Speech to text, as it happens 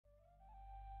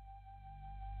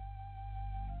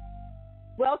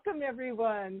Welcome,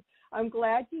 everyone. I'm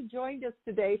glad you joined us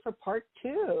today for part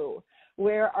 2,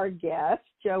 where our guest,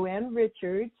 Joanne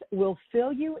Richards, will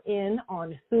fill you in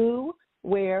on who,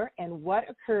 where, and what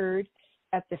occurred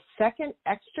at the second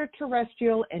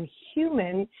extraterrestrial and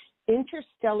human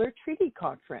Interstellar Treaty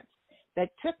Conference that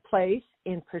took place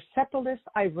in Persepolis,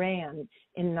 Iran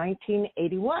in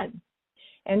 1981.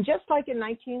 And just like in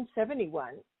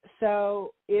 1971,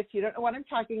 so if you don't know what I'm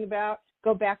talking about,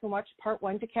 go back and watch part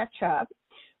 1 to catch up.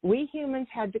 We humans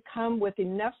had to come with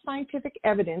enough scientific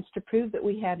evidence to prove that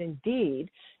we had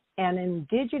indeed an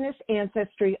indigenous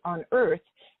ancestry on Earth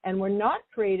and were not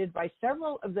created by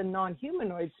several of the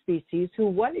non-humanoid species who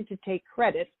wanted to take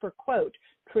credit for, quote,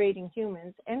 creating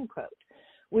humans, end quote.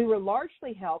 We were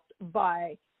largely helped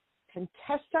by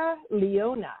Contessa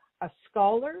Leona, a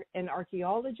scholar and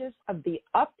archaeologist of the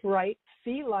upright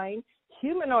feline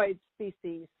humanoid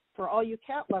species, for all you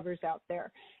cat lovers out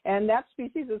there. And that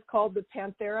species is called the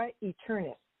Panthera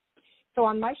eternis. So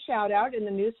on my shout out in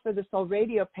the News for the Soul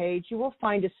radio page, you will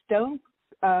find a stone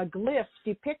glyph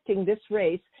depicting this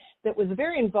race that was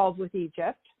very involved with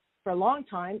Egypt for a long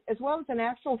time, as well as an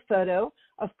actual photo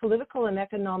of political and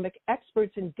economic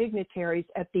experts and dignitaries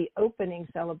at the opening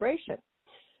celebration.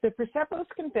 The Persepolis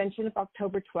Convention of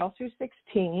October 12 through 16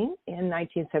 in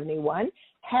 1971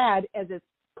 had as its,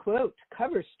 quote,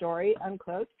 cover story,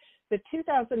 unquote, the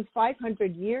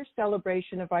 2,500-year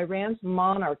celebration of Iran's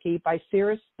monarchy by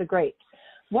Cyrus the Great.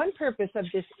 One purpose of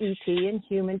this ET and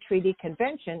Human Treaty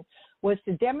Convention was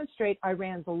to demonstrate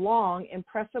Iran's long,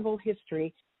 impressible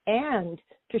history and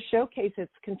to showcase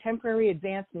its contemporary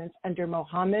advancements under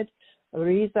Mohammad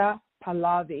Reza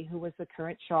Pahlavi, who was the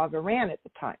current Shah of Iran at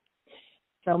the time.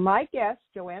 So my guest,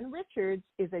 Joanne Richards,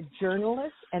 is a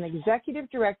journalist and executive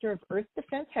director of Earth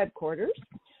Defense Headquarters.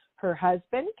 Her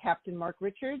husband, Captain Mark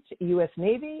Richards, U.S.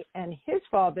 Navy, and his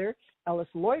father, Ellis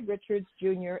Lloyd Richards,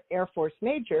 Jr., Air Force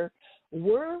Major,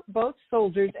 were both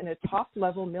soldiers in a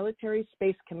top-level military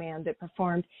space command that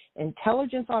performed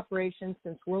intelligence operations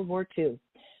since World War II.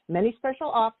 Many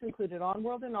special ops included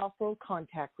on-world and off-world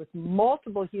contact with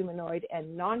multiple humanoid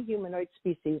and non-humanoid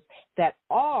species that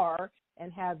are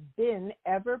and have been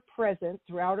ever present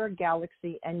throughout our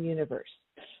galaxy and universe.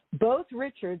 Both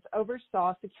Richards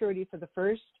oversaw security for the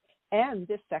first and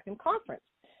this second conference.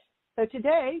 So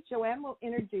today, Joanne will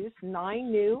introduce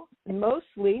 9 new,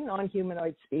 mostly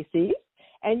non-humanoid species,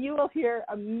 and you will hear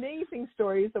amazing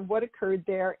stories of what occurred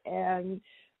there, and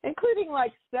including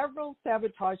like several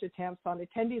sabotage attempts on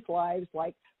attendees' lives,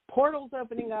 like portals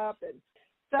opening up. And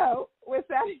so with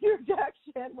that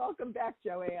introduction, welcome back,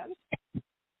 Joanne.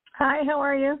 Hi, how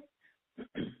are you?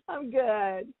 I'm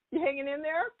good. You hanging in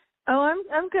there? Oh,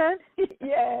 I'm good.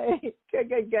 Yay.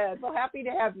 Good. Well, happy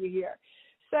to have you here.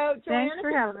 So, Joanne, thanks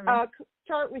for having me.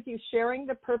 Start with you sharing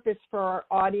the purpose for our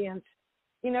audience,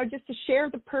 just to share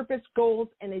the purpose, goals,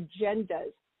 and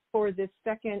agendas for this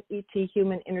second ET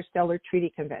Human Interstellar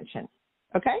Treaty Convention.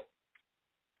 Okay?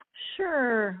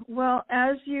 Sure. Well,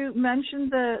 as you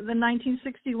mentioned, the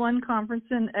 1961 conference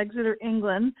in Exeter,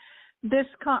 England, this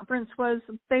conference was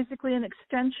basically an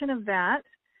extension of that.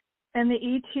 And the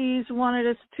ETs wanted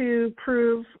us to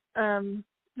prove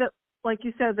that, like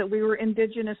you said, that we were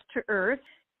indigenous to Earth.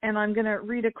 And I'm going to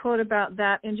read a quote about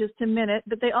that in just a minute.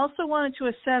 But they also wanted to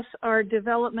assess our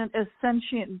development as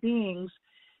sentient beings,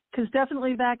 because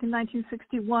definitely back in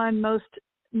 1961, most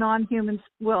non-humans,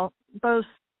 well,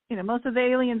 most of the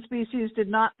alien species did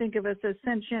not think of us as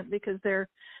sentient because their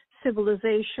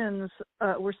civilizations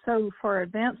were so far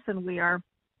advanced than we are.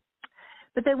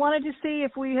 But they wanted to see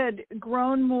if we had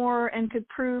grown more and could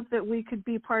prove that we could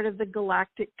be part of the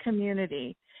galactic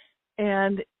community.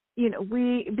 And,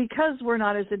 because we're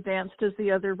not as advanced as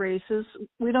the other races,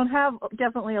 we don't have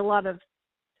definitely a lot of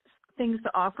things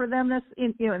to offer them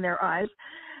in their eyes.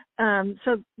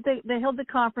 So they held the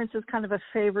conference as kind of a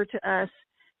favor to us.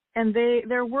 And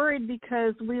they're worried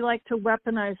because we like to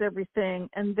weaponize everything,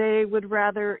 and they would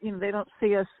rather, they don't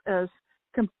see us as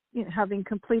having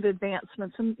complete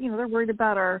advancements, and they're worried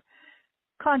about our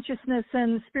consciousness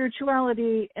and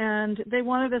spirituality, and they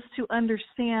wanted us to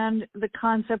understand the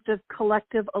concept of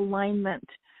collective alignment,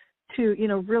 to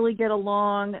really get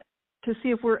along, to see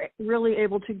if we're really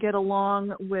able to get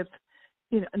along with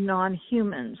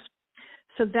non-humans.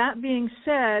 So that being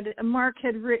said, Mark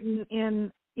had written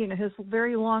in his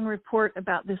very long report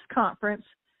about this conference.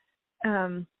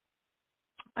 And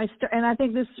I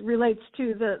think this relates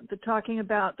to the talking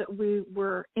about that we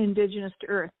were indigenous to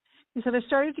Earth. He said, I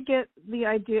started to get the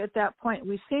idea at that point.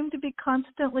 We seem to be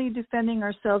constantly defending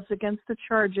ourselves against the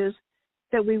charges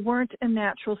that we weren't a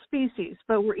natural species,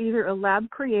 but were either a lab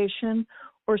creation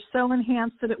or so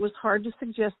enhanced that it was hard to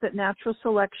suggest that natural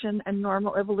selection and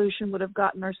normal evolution would have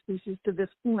gotten our species to this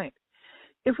point.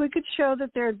 If we could show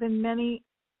that there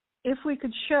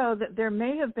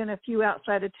may have been a few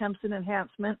outside attempts at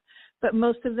enhancement, but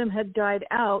most of them had died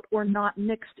out or not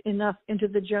mixed enough into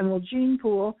the general gene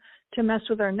pool to mess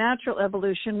with our natural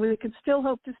evolution, we could still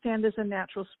hope to stand as a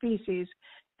natural species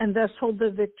and thus hold the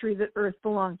victory that Earth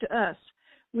belonged to us.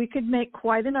 We could make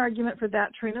quite an argument for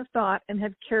that train of thought and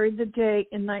have carried the day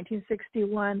in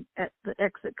 1961 at the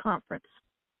Exit Conference.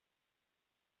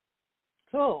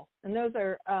 Cool. And those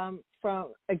are from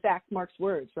exact Mark's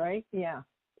words, right? Yeah.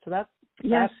 So that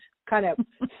kind of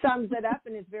sums it up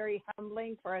and is very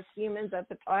humbling for us humans at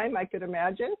the time, I could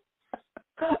imagine.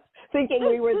 Thinking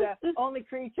we were the only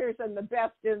creatures and the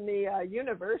best in the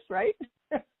universe, right?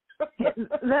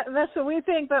 That's what we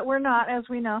think, but we're not, as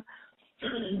we know.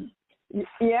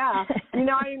 Yeah.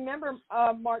 I remember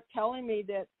Mark telling me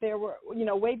that there were,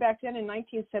 way back then in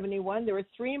 1971, there were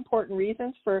 3 important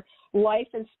reasons for life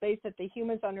in space that the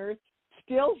humans on Earth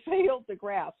still failed to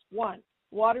grasp. 1,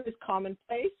 water is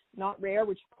commonplace, not rare,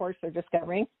 which of course they're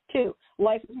discovering. 2,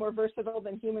 life is more versatile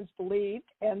than humans believed.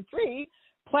 And 3,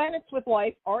 planets with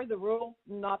life are the rule,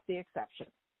 not the exception.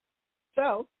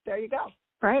 So there you go.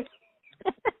 Right.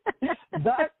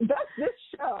 That's this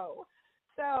show.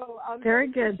 So very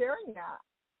good good sharing that.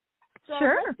 So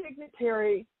sure. What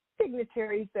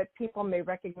dignitaries that people may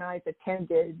recognize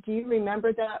attended? Do you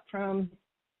remember that from,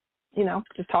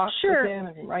 just talks sure. with him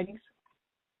and writings?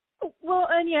 Well,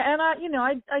 and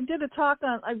I did a talk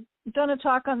on. I've done a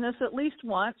talk on this at least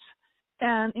once,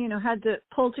 and had to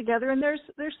pull together. And there's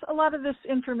a lot of this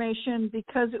information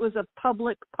because it was a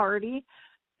public party.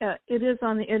 It is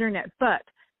on the internet, but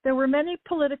there were many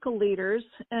political leaders,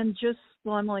 and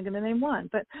I'm only going to name one,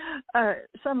 but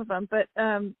some of them. But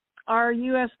our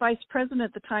U.S. Vice President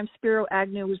at the time, Spiro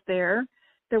Agnew, was there.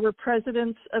 There were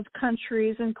presidents of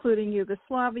countries, including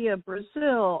Yugoslavia,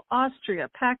 Brazil, Austria,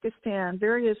 Pakistan,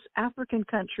 various African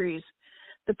countries.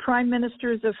 The prime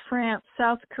ministers of France,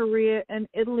 South Korea, and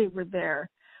Italy were there.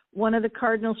 One of the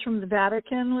cardinals from the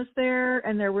Vatican was there,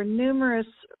 and there were numerous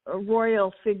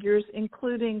royal figures,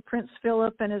 including Prince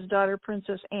Philip and his daughter,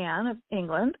 Princess Anne of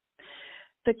England,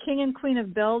 the King and Queen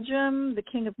of Belgium, the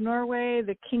King of Norway,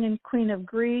 the King and Queen of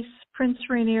Greece, Prince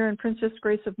Rainier and Princess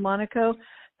Grace of Monaco.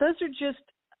 Those are just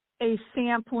a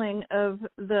sampling of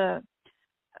the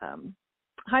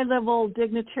high-level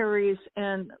dignitaries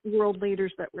and world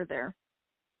leaders that were there.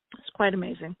 It's quite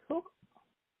amazing. Cool.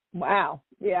 Wow.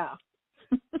 Yeah.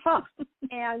 Huh.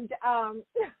 And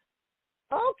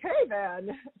okay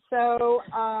then. So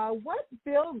what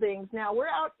buildings? Now we're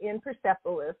out in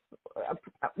Persepolis,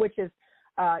 which is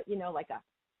like a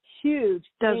huge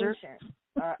desert,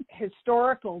 ancient,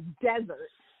 historical desert.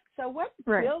 So what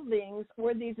right. buildings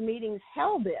were these meetings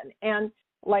held in? And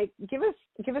give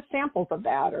us samples of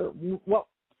that, or where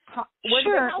sure.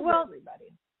 did they house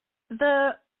everybody?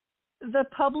 The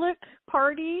public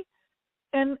party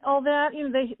and all that,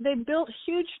 they built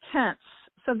huge tents.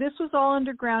 So this was all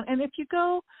underground. And if you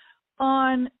go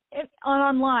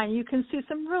online, you can see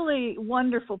some really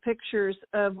wonderful pictures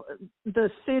of the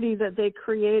city that they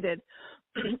created.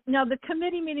 Now, the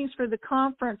committee meetings for the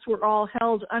conference were all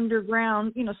held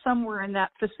underground, somewhere in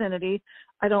that vicinity.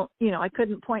 I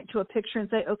couldn't point to a picture and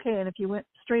say, okay, and if you went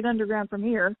straight underground from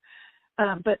here,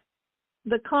 but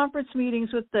the conference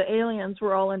meetings with the aliens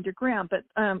were all underground. But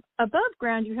above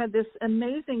ground, you had this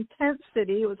amazing tent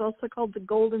city. It was also called the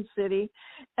Golden City.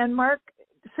 And Mark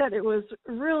said it was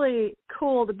really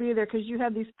cool to be there because you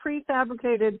had these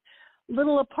prefabricated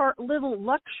little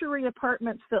luxury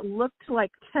apartments that looked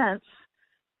like tents,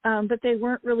 but they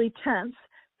weren't really tents.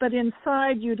 But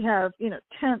inside you'd have,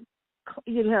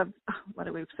 what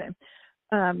do we say?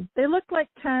 They looked like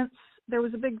tents. There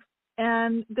was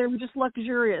and they were just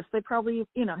luxurious. They probably,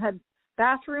 had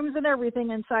bathrooms and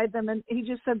everything inside them. And he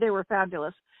just said they were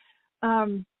fabulous.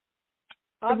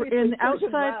 Obviously, outside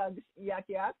rugs.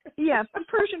 Yuck. Yeah,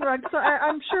 Persian rugs. So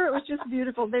I'm sure it was just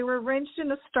beautiful. They were arranged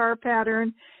in a star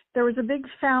pattern. There was a big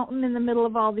fountain in the middle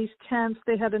of all these tents.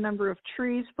 They had a number of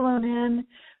trees flown in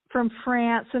from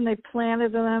France, and they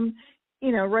planted them,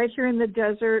 right here in the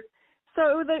desert.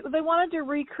 So they wanted to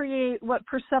recreate what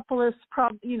Persepolis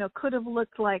could have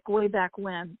looked like way back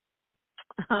when.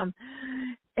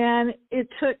 And it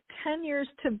took 10 years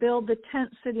to build the tent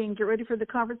city and get ready for the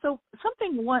conference. So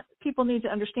something what people need to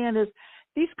understand is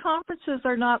these conferences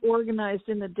are not organized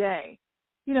in a day.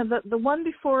 The one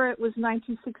before it was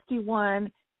 1961,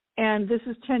 and this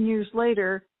is 10 years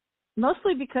later,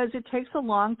 mostly because it takes a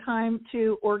long time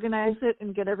to organize it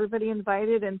and get everybody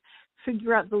invited and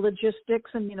figure out the logistics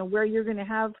and, where you're going to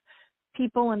have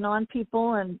people and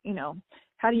non-people, and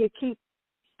how do you keep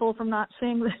people from not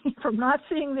seeing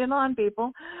the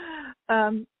non-people?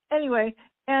 Anyway,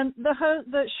 and the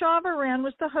Shavaran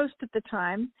was the host at the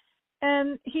time,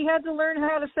 and he had to learn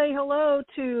how to say hello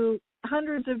to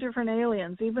hundreds of different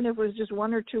aliens, even if it was just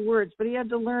one or two words. But he had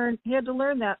to learn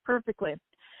that perfectly.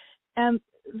 And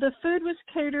the food was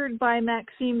catered by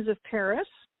Maxime's of Paris.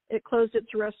 It closed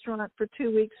its restaurant for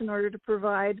 2 weeks in order to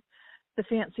provide the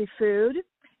fancy food.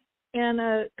 And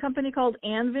a company called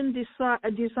Anvin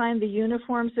designed the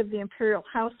uniforms of the imperial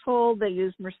household. They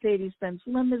used Mercedes-Benz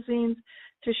limousines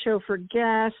to chauffeur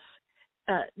guests.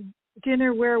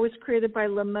 Dinnerware was created by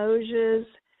Limoges.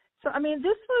 So, I mean,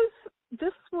 this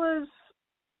was,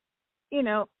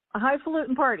 a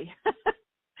highfalutin party.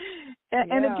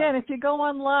 And again, if you go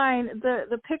online,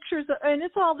 the pictures, and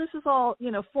this is all,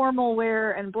 formal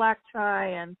wear and black tie,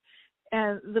 and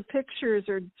the pictures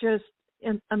are just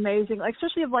amazing,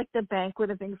 especially of like the banquet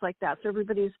and things like that. So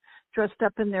everybody's dressed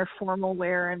up in their formal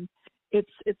wear, and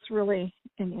it's really,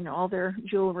 and all their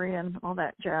jewelry and all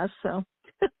that jazz. So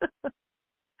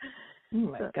oh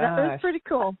my gosh, that was pretty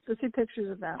cool to see pictures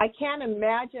of that. I can't even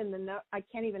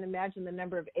imagine the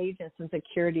number of agents and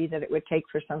security that it would take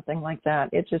for something like that.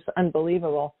 It's just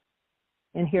unbelievable.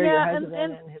 And here your husband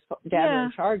and his dad were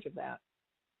in charge of that.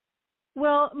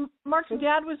 Well, Mark's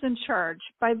dad was in charge.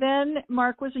 By then,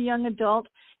 Mark was a young adult,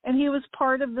 and he was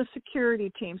part of the security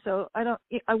team. So I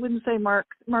wouldn't say Mark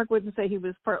wouldn't say he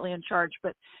was partly in charge,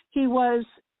 but he was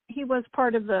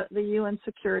part of the UN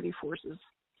security forces.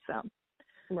 So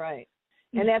right.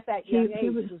 And at that young age, he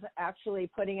was actually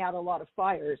putting out a lot of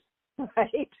fires,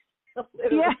 right?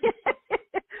 Yeah,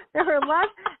 there were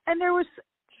lots, and there was.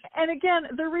 And again,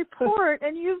 the report,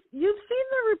 and you've seen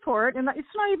the report, and it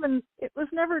was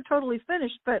never totally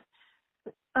finished, but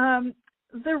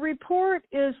the report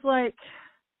is like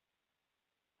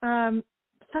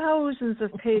thousands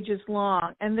of pages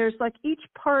long, and there's like each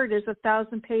part is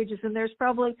 1,000 pages, and there's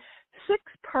probably 6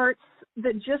 parts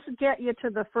that just get you to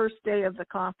the first day of the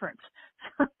conference.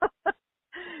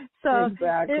 So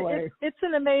exactly. It's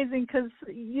an amazing, because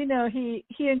he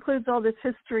includes all this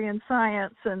history and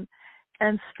science and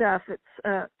stuff. It's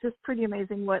just pretty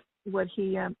amazing what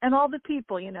he and all the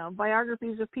people,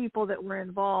 biographies of people that were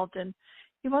involved, and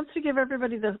he wants to give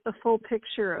everybody the full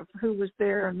picture of who was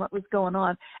there and what was going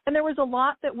on. And there was a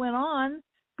lot that went on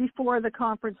before the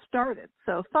conference started,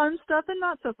 so fun stuff and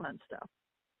not so fun stuff.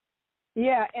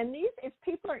 Yeah, and if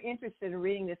people are interested in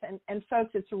reading this, and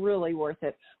folks, it's really worth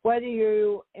it. Whether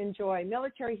you enjoy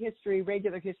military history,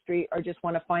 regular history, or just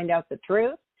want to find out the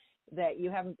truth that you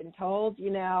haven't been told,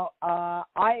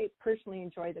 I personally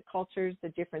enjoy the cultures, the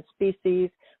different species,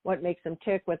 what makes them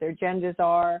tick, what their agendas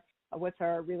are, what's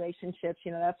our relationships.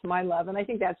 That's my love, and I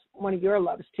think that's one of your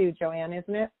loves too, Joanne,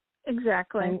 isn't it?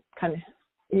 Exactly.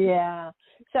 Yeah.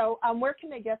 So where can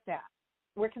they get that?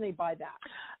 Where can they buy that?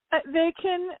 They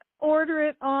can order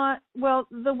it on,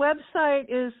 the website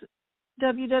is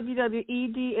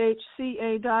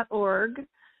www.edhca.org.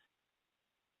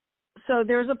 So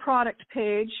there's a product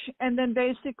page, and then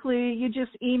basically you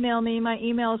just email me. My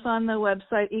email is on the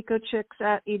website,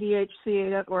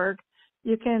 ecochicks@edhca.org.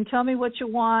 You can tell me what you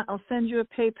want. I'll send you a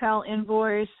PayPal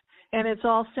invoice, and it's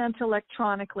all sent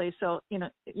electronically. So,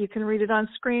 you can read it on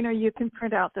screen, or you can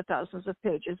print out the thousands of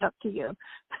pages, up to you.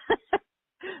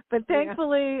 But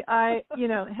thankfully, I,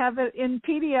 have it in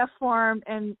PDF form,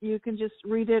 and you can just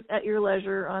read it at your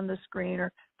leisure on the screen,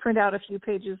 or print out a few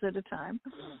pages at a time.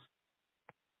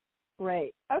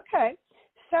 Great. Okay.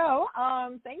 So,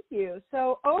 thank you.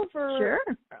 So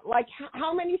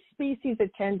how many species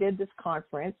attended this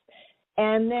conference?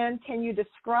 And then can you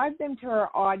describe them to our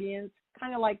audience,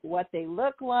 kind of like what they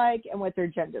look like and what their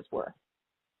agendas were?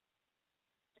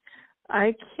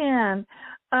 I can.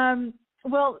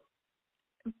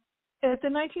 At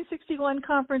the 1961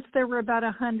 conference, there were about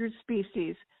 100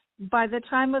 species. By the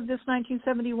time of this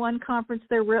 1971 conference,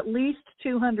 there were at least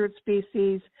 200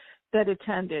 species that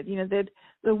attended.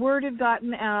 The word had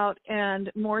gotten out,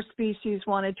 and more species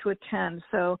wanted to attend.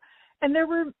 So, and there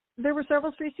were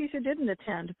several species who didn't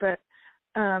attend, but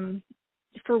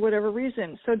for whatever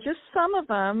reason. So, just some of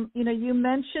them. You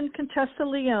mentioned Contessa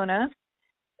Leona,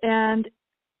 and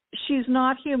she's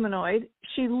not humanoid.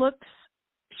 She looks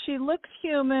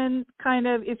human, kind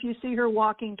of, if you see her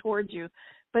walking towards you,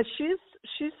 but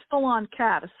she's full on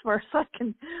cat as far as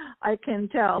I can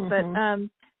tell. Mm-hmm. But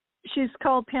she's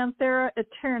called Panthera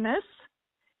eternus,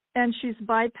 and she's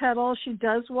bipedal. She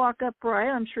does walk upright.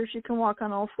 I'm sure she can walk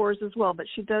on all fours as well, but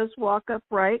she does walk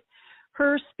upright.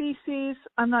 Her species,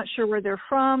 I'm not sure where they're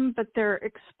from, but they're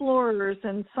explorers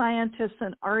and scientists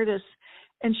and artists,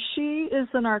 and she is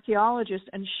an archaeologist,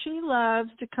 and she loves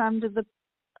to come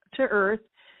to Earth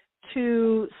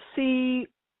to see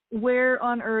where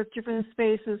on Earth different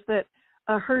spaces that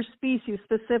her species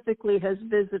specifically has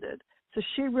visited. So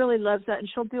she really loves that, and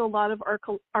she'll do a lot of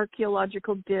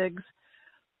archaeological digs.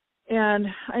 And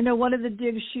I know one of the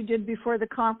digs she did before the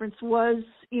conference was,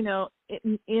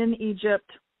 in Egypt,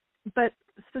 but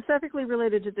specifically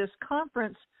related to this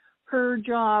conference, her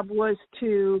job was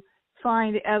to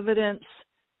find evidence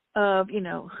of,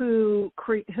 who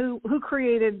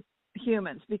created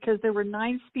humans, because there were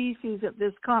 9 species at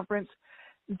this conference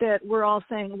that were all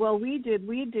saying, well, we did,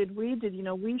 we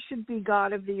should be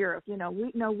God of the earth,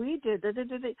 we did,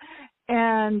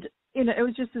 and, it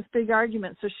was just this big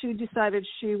argument. So she decided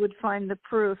she would find the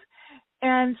proof.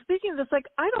 And speaking of this,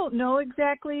 I don't know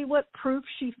exactly what proof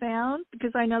she found,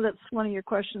 because I know that's one of your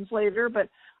questions later, but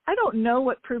I don't know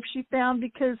what proof she found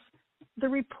because the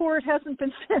report hasn't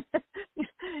been sent.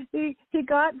 he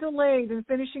got delayed in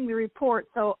finishing the report,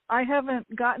 so I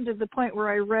haven't gotten to the point where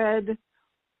I read,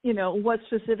 what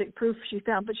specific proof she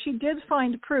found. But she did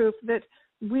find proof that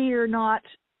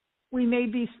we may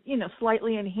be,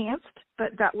 slightly enhanced, but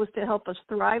that was to help us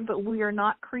thrive, but we are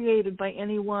not created by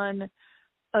any one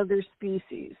other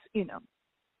species,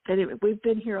 Anyway, we've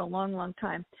been here a long, long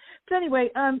time. But anyway,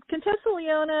 Contessa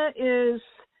Leona is,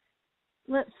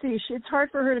 let's see, it's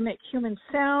hard for her to make human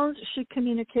sounds. She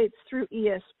communicates through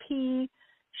ESP.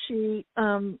 She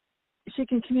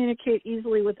can communicate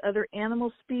easily with other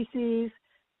animal species.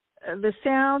 The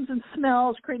sounds and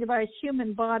smells created by a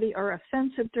human body are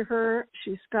offensive to her.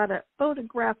 She's got a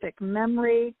photographic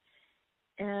memory,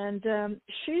 and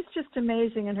she's just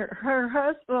amazing. And her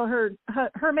husband,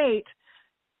 her mate,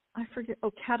 I forget.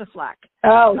 Cataflack.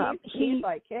 Oh, he's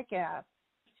like kick-ass.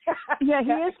 Yeah,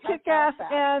 he is kick-ass.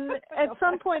 And at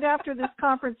some point after this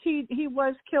conference, he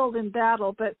was killed in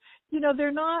battle. But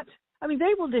they're not. I mean,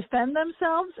 they will defend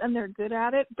themselves, and they're good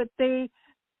at it. But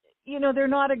they're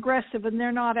not aggressive, and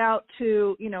they're not out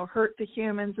to, hurt the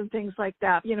humans and things like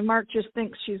that. Mark just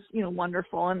thinks she's,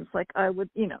 wonderful, and it's like, I would,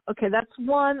 okay, that's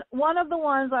one of the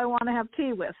ones I want to have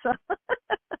tea with. So,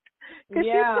 because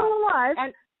she's still alive,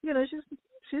 and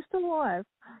she's still alive.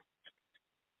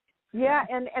 Yeah,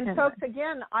 and folks,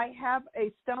 again, I have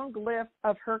a stone glyph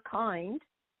of her kind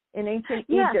in ancient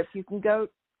Egypt. You can go.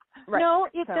 Right. No,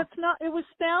 that's not. It was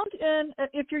found in.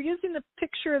 If you're using the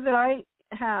picture that I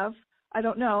have. I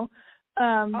don't know.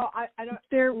 I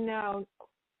don't know.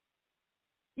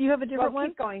 You have a different one?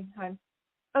 Keep going, hon.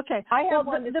 Okay. I have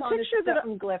one that's the on picture a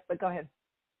stone glyph, but go ahead.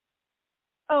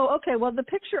 Oh, okay. Well, the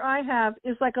picture I have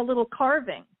is like a little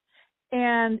carving,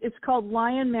 and it's called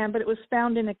Lion Man, but it was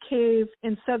found in a cave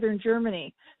in southern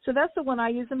Germany. So that's the one I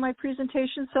use in my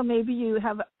presentation. So maybe you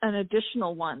have an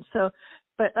additional one. So,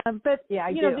 but yeah,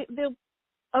 I do.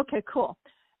 Okay, cool.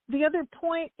 The other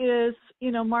point is,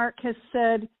 Mark has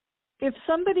said, if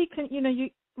somebody can, you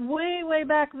way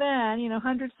back then,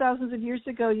 hundreds, thousands of years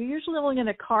ago, you're usually only going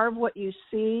to carve what you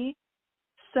see.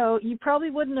 So you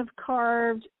probably wouldn't have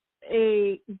carved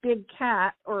a big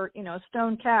cat or, a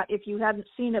stone cat if you hadn't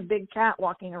seen a big cat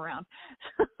walking around.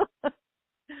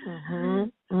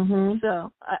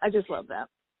 So I just love that.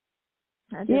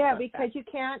 Because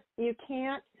you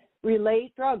can't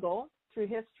relate struggle through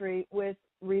history with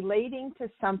relating to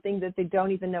something that they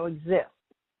don't even know exists,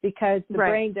 because the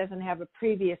brain doesn't have a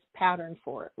previous pattern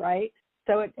for it, right?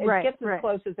 So it gets as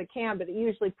close as it can, but it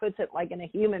usually puts it like in a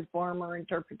human form or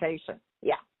interpretation.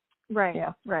 Yeah. Right.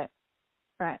 Yeah. Right.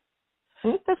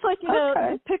 That's like,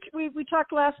 the picture we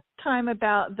talked last time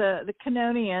about the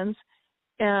Canonians,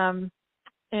 and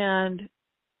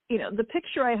the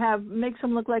picture I have makes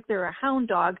them look like they're a hound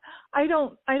dog. I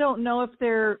don't know if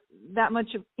they're that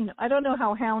much of, I don't know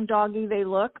how hound doggy they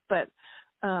look, but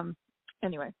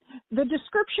anyway, the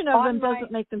description of them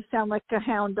doesn't make them sound like a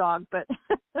hound dog, but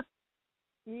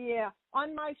yeah,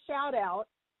 on my shout out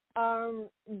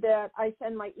that I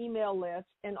send my email list,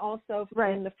 and also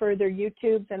in the further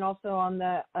YouTubes, and also on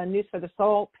the News for the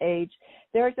Soul page,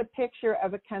 there's a picture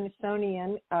of a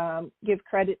Canisonian, give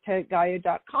credit to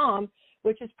Gaia.com,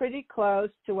 which is pretty close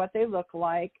to what they look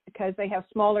like, because they have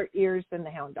smaller ears than the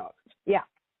hound dogs. Yeah,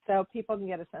 so people can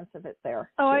get a sense of it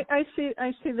there. Oh, I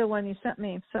see the one you sent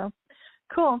me. So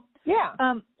cool. Yeah.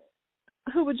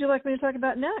 Who would you like me to talk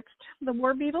about next? The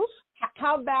war beetles?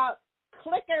 How about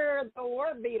Clicker, the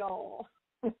war beetle?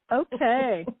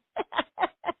 Okay.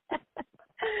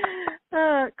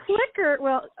 Clicker.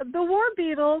 Well, the war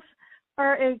beetles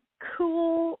are a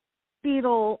cool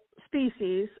beetle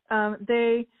species.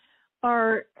 They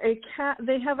are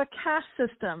they have a caste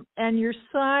system, and your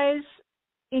size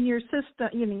in your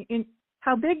system,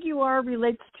 how big you are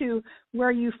relates to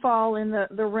where you fall in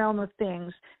the realm of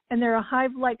things. And they're a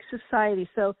hive-like society.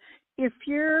 So if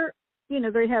you're,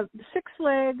 they have 6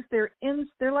 legs, they're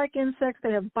like insects,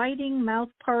 they have biting mouth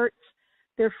parts,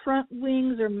 their front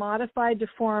wings are modified to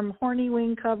form horny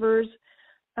wing covers,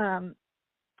 and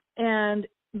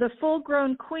the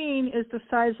full-grown queen is the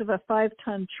size of a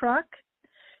 5-ton truck.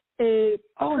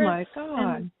 My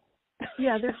God.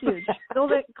 Yeah, they're huge. Well,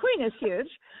 the queen is huge.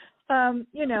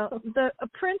 A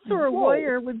prince or a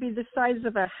warrior would be the size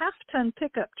of a half-ton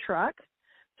pickup truck,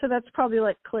 so that's probably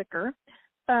like Clicker.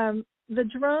 The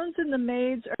drones and the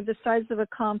maids are the size of a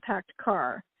compact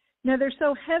car. Now, they're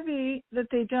so heavy that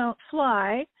they don't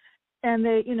fly, and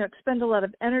they, expend a lot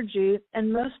of energy,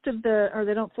 and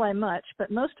they don't fly much,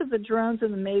 but most of the drones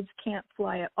and the maids can't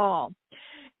fly at all.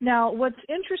 Now, what's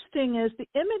interesting is the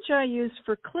image I use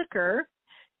for Clicker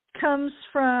comes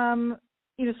from,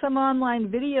 some online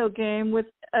video game with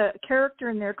a character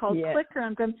in there called Clicker.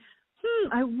 I'm going,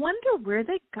 I wonder where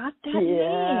they got that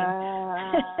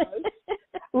name.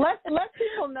 Let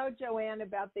people know, Joanne,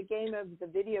 about the game of the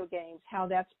video games, how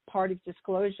that's part of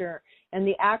disclosure, and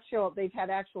they've had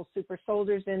actual super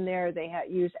soldiers in there. They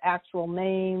use actual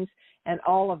names and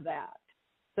all of that.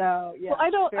 So yeah. Well,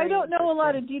 I don't know a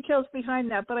lot of details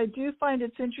behind that, but I do find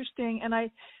it's interesting. And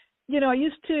I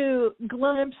used to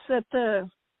glimpse at the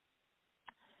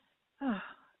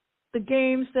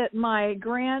games that my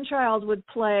grandchild would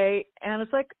play, and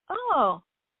it's like, oh,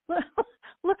 look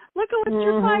at what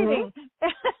you're fighting,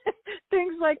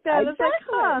 things like that. Exactly. It's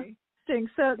like, things.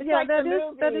 So it's yeah, like that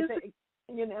is.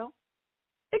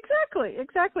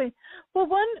 Exactly. Well,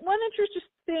 one interesting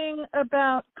thing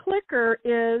about Clicker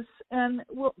is, and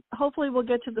hopefully we'll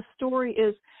get to the story,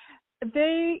 is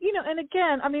they, and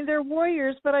again, I mean, they're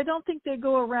warriors, but I don't think they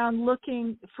go around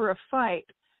looking for a fight.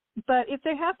 But if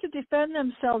they have to defend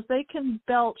themselves, they can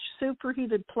belch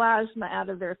superheated plasma out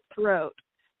of their throat.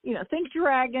 Think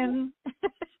dragon.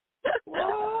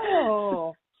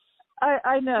 Whoa.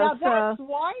 I know. Now, that's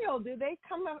wild. Do they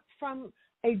come up from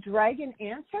a dragon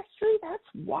ancestry? That's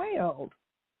wild.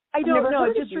 I don't know.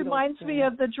 It just reminds me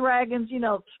of the dragons,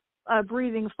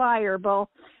 breathing fire. But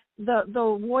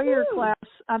the warrior class,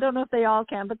 I don't know if they all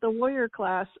can, but the warrior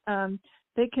class,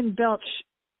 they can belch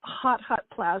hot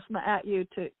plasma at you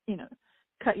to,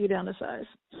 cut you down to size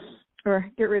or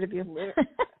get rid of you.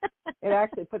 It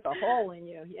actually puts a hole in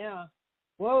you. Yeah.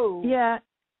 Whoa. Yeah.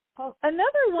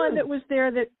 Another one that was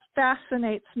there that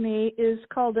fascinates me is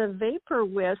called a vapor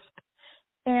wisp,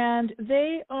 and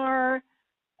they are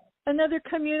another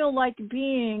communal-like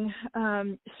being.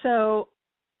 So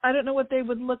I don't know what they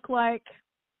would look like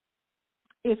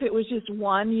if it was just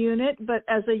one unit, but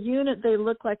as a unit, they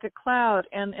look like a cloud.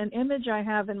 And an image I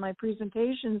have in my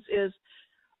presentations is,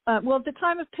 at the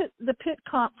time of the Pitt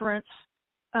conference,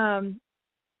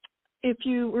 if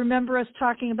you remember us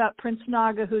talking about Prince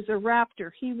Naga, who's a raptor,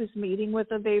 he was meeting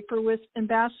with a vapor wisp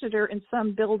ambassador in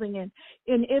some building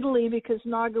in Italy because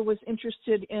Naga was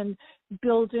interested in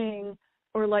building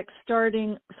or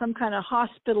starting some kind of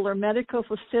hospital or medical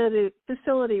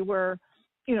facility where,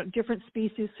 different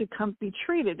species could come be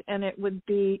treated, and it would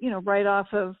be, right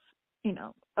off of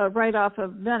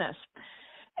Venice.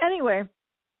 Anyway,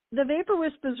 the vapor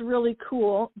wisp is really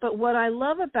cool, but what I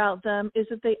love about them is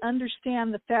that they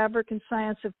understand the fabric and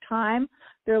science of time.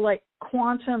 They're like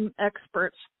quantum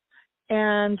experts,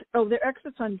 and they're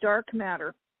experts on dark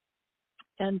matter,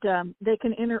 and they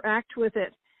can interact with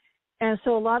it. And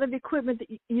so a lot of equipment that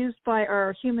used by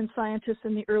our human scientists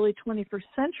in the early 21st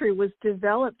century was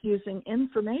developed using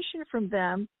information from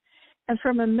them. And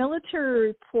from a military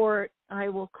report, I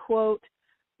will quote,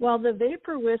 "While the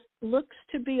vapor wisp looks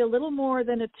to be a little more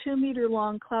than a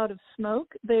 2-meter-long cloud of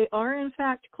smoke, they are in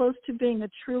fact close to being a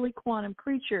truly quantum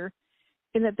creature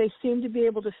in that they seem to be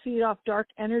able to feed off dark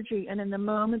energy and in the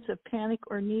moments of panic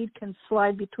or need can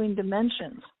slide between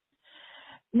dimensions."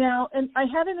 Now, and I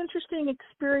had an interesting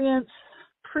experience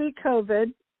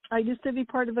pre-COVID. I used to be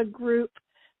part of a group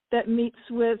that meets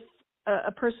with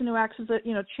a person who acts as a,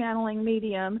 channeling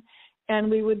medium,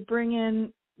 and we would bring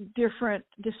in different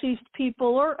deceased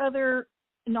people or other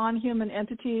non-human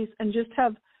entities and just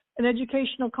have an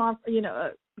educational,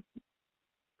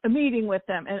 a meeting with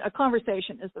them, and a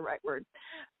conversation is the right word.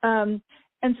 And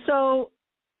so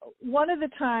one of the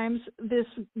times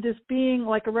this being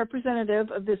like a representative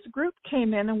of this group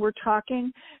came in and we're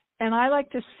talking, and I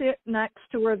like to sit next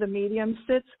to where the medium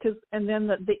sits and then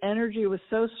the energy was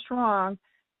so strong,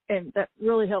 and that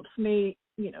really helps me,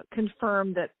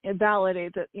 confirm that and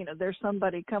validate that, there's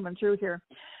somebody coming through here.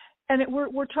 And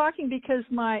we're talking because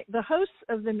the hosts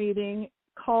of the meeting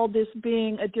called this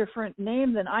being a different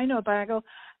name than I know about. I go,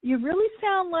 you really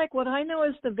sound like what I know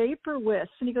as the vapor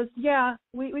wisps. And he goes, yeah,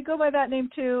 we go by that name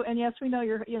too. And yes, we know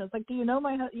your, it's like, do you know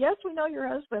my husband? Yes, we know your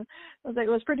husband. I was like,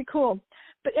 it was pretty cool.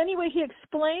 But anyway, he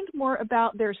explained more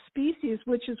about their species,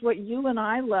 which is what you and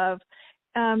I love.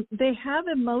 They have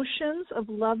emotions of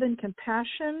love and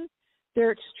compassion.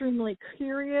 They're extremely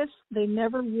curious. They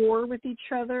never war with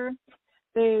each other.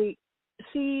 They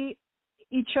see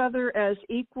each other as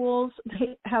equals.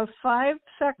 They have 5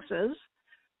 sexes.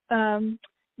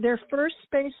 Their first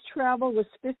space travel was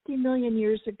 50 million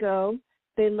years ago.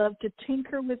 They love to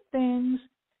tinker with things.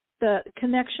 The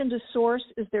connection to source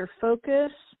is their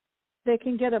focus. They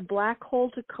can get a black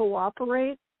hole to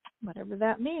cooperate, whatever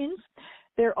that means.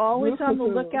 They're always on the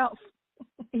lookout.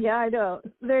 Yeah, I know.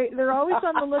 They're always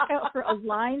on the lookout for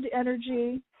aligned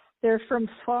energy. They're from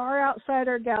far outside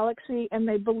our galaxy, and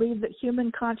they believe that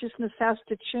human consciousness has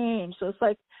to change. So it's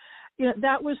like,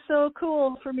 that was so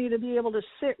cool for me to be able to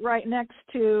sit right next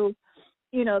to,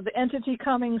 the entity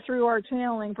coming through our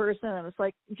channeling person. It was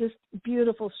like just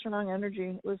beautiful, strong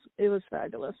energy. It was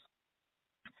fabulous.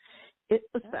 It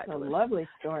was fabulous. A lovely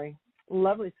story.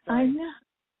 Lovely story. I know.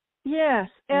 Yes,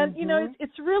 and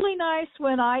it's really nice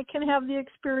when I can have the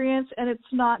experience, and it's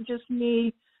not just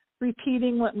me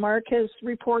repeating what Mark has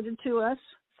reported to us.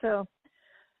 So,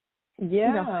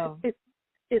 yeah,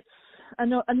 it's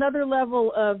another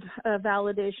level of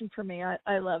validation for me.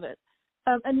 I love it.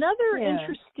 Another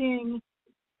interesting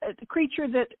creature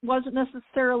that wasn't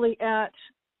necessarily at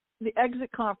the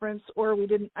exit conference, or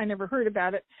I never heard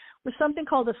about it, was something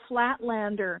called a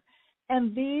flatlander,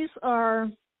 and these are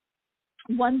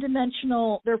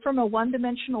one-dimensional. They're from a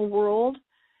one-dimensional world,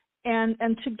 and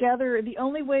together, the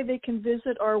only way they can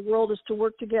visit our world is to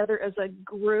work together as a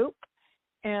group,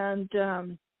 and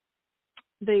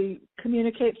they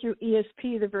communicate through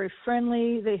ESP. They're very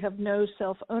friendly. They have no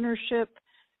self-ownership.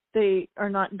 They are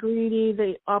not greedy.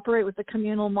 They operate with the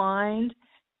communal mind,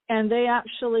 and they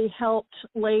actually helped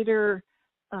later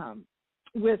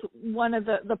with one of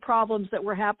the problems that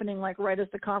were happening, like right as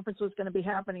the conference was going to be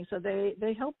happening. So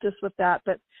they helped us with that.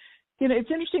 But,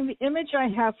 it's interesting. The image I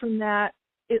have from that,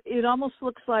 it almost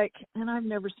looks like, and I've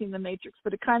never seen The Matrix,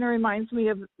 but it kind of reminds me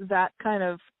of that kind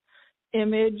of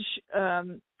image.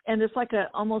 And it's like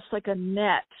almost like a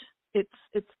net.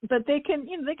 But they can,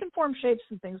 they can form shapes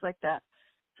and things like that.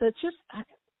 So it's just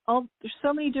there's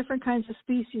so many different kinds of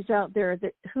species out there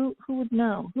that who would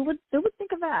know? Who would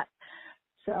think of that?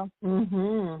 So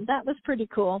that was pretty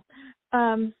cool.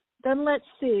 Then let's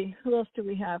see, who else do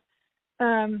we have?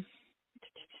 I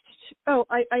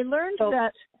learned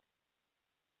that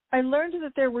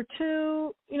there were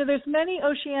 2. There's many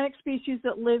oceanic species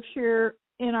that live here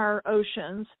in our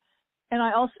oceans,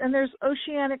 and there's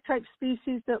oceanic type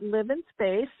species that live in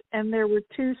space, and there were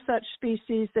 2 such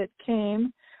species that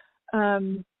came,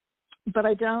 but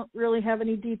I don't really have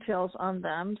any details on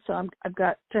them. So I've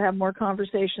got to have more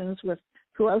conversations with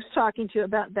who I was talking to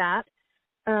about that.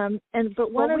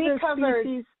 But one of those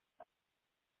species,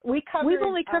 we've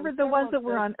only covered the ones that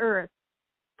were on Earth.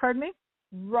 Pardon me?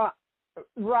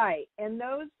 Right. And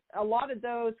a lot of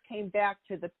those came back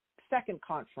to the second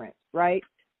conference, right?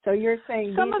 So you're saying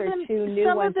these are 2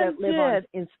 new ones that live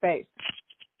in space.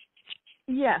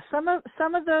 Yeah, some of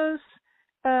those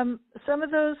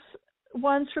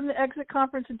ones from the exit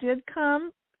conference did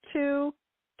come to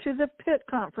the pit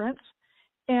conference.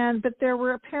 But there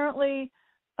were apparently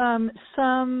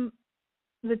some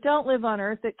that don't live on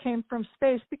Earth that came from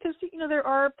space, because there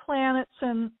are planets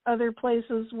and other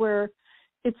places where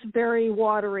it's very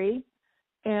watery.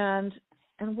 And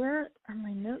where are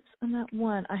my notes on that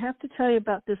one? I have to tell you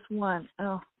about this one.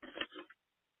 Oh,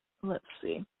 let's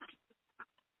see.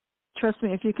 Trust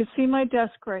me, if you could see my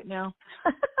desk right now,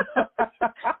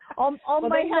 all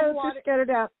my notes are scattered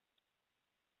out.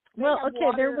 Well,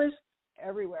 okay, there was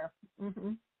everywhere.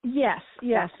 Mm-hmm. Yes,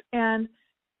 and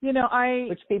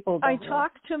which people don't know.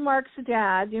 talked to Mark's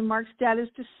dad. Mark's dad is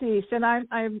deceased, and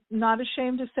I'm not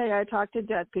ashamed to say I talk to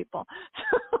dead people.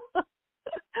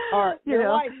 They're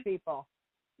live people.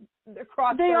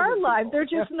 They are live. They're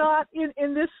just not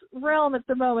in this realm at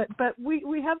the moment. But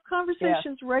we have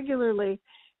conversations regularly,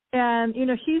 and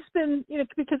he's been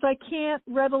because I can't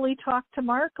readily talk to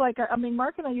Mark. Like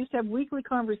Mark and I used to have weekly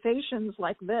conversations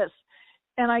like this.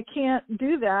 And I can't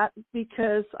do that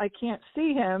because I can't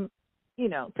see him,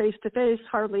 face to face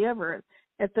hardly ever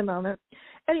at the moment.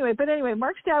 Anyway,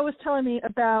 Mark's dad was telling me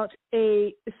about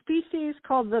a species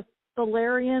called the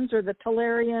Thalarians or the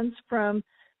Talarians from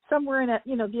somewhere in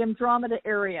the Andromeda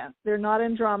area. They're not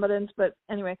Andromedans, but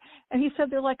anyway. And he said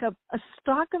they're like a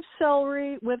stalk of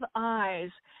celery with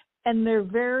eyes. and they're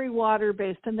very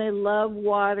water-based, and they love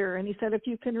water. And he said, if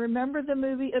you can remember the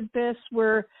movie Abyss,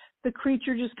 where the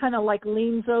creature just kind of like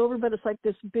leans over, but it's like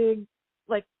this big,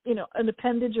 like, you know, an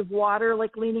appendage of water,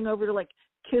 like leaning over to like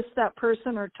kiss that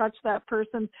person or touch that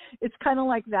person. It's kind of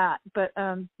like that. But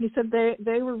he said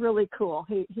they were really cool.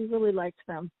 He really liked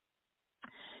them.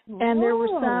 And there were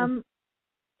some,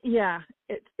 yeah,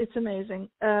 it's amazing.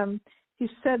 He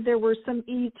said there were some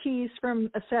ETs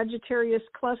from a Sagittarius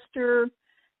cluster,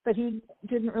 but he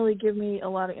didn't really give me a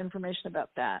lot of information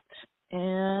about that.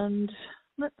 And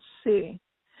let's see.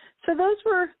 So those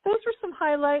were some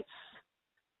highlights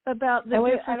about the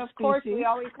different and of species. course, we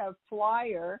always have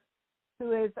Flyer,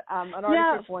 who is an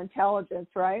artificial intelligence,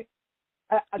 right?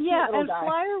 A cute little guy.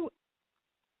 Flyer,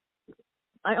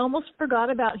 I almost forgot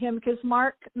about him because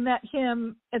Mark met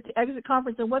him at the exit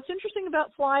conference. And what's interesting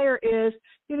about Flyer is,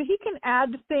 you know, he can add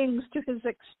things to his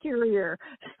exterior.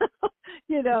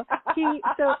 You know,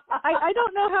 so I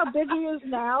don't know how big he is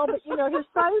now, but, you know, his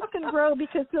size can grow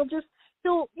because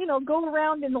he'll, you know, go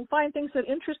around and he'll find things that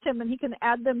interest him and he can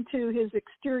add them to his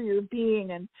exterior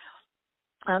being.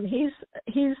 And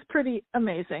he's pretty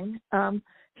amazing.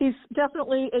 He's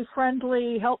definitely a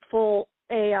friendly, helpful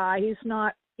AI. He's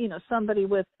not, you know, somebody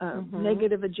with a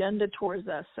negative agenda towards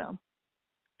us. So,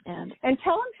 and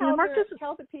tell them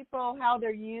tell the people how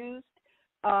they're used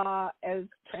as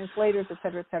translators, et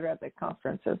cetera, at the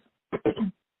conferences.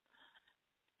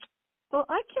 Well,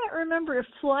 I can't remember if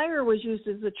Flyer was used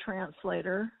as a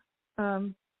translator. You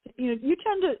know, you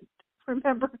tend to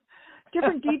remember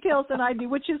different details than I do,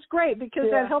 which is great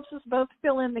because that helps us both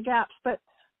fill in the gaps. But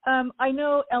I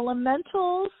know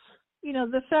elementals. You know,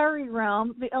 the fairy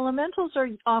realm, the elementals are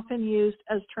often used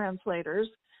as translators.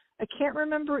 I can't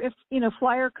remember if, you know,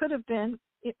 Flyer could have been.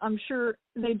 I'm sure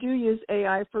they do use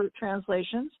AI for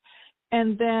translations.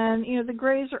 And then, you know, the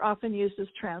Greys are often used as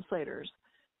translators.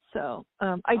 So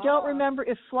I don't remember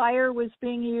if Flyer was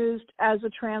being used as a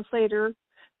translator,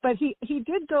 but he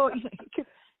did go.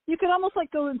 You could almost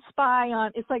like go and spy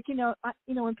on. It's like, you know,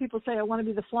 when people say, I want to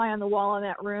be the fly on the wall in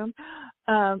that room,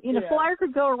 you know, Flyer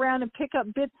could go around and pick up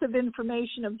bits of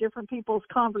information of different people's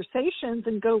conversations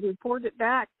and go report it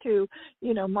back to,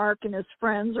 you know, Mark and his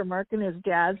friends or Mark and his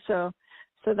dad. So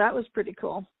that was pretty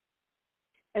cool.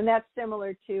 And that's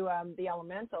similar to the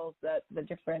elementals, the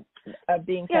different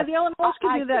beings. Yeah, the elementals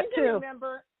can do that too.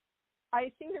 I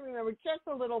seem to remember just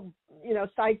a little, you know,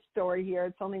 side story here.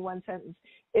 It's only one sentence.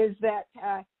 Is that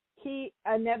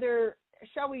another,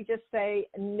 shall we just say,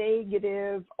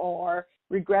 negative or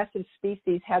regressive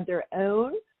species had their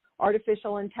own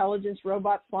artificial intelligence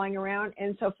robots flying around,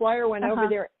 and so Flyer went over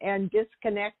there and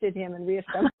disconnected him and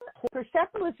reassembled.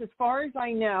 Persepolis, as far as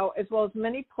I know, as well as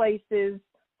many places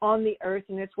on the earth,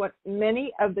 and it's what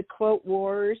many of the quote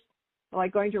wars,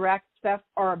 like going to Iraq stuff,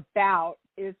 are about,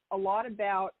 is a lot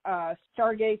about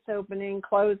stargates opening,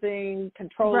 closing,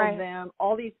 control of them,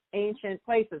 all these ancient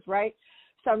places, right?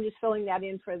 So I'm just filling that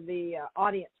in for the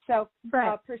audience. So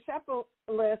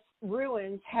Persepolis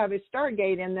ruins have a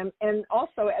stargate in them, and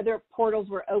also other portals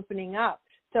were opening up.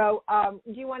 So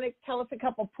do you want to tell us a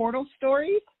couple portal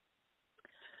stories?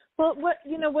 Well,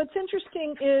 what's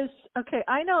interesting is,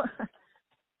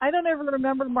 I don't ever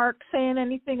remember Mark saying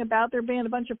anything about there being a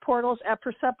bunch of portals at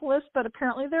Persepolis, but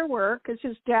apparently there were, because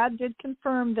his dad did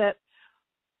confirm that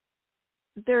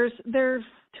there's 2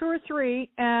 or 3,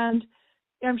 and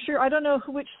I'm sure, I don't know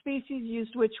which species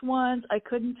used which ones. I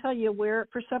couldn't tell you where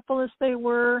at Persepolis they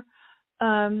were.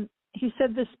 He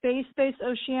said the space-based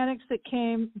oceanics that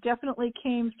definitely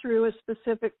came through a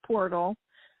specific portal.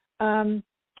 And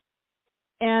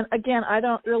again, I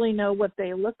don't really know what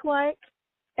they look like.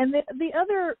 And the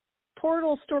other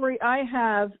portal story I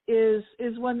have is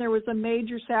when there was a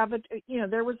major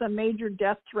there was a major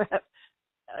death threat,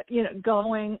 there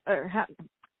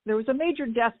was a major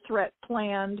death threat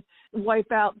planned,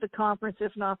 wipe out the conference,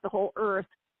 if not the whole Earth,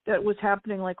 that was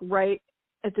happening like right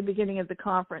at the beginning of the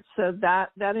conference. So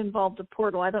that involved a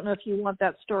portal. I don't know if you want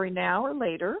that story now or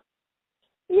later.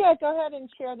 Yeah, go ahead and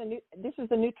share this is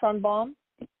the neutron bomb.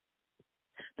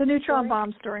 The neutron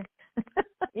bomb story.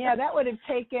 Yeah, that would have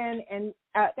taken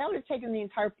the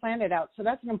entire planet out. So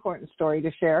that's an important story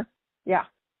to share. Yeah,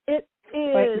 it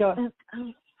is.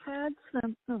 I had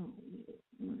some. Oh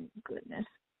my goodness.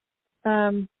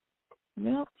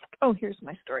 Here's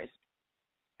my stories.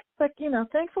 But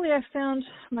thankfully I found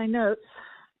my notes.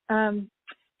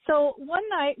 So one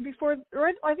night before,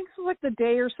 I think this was like the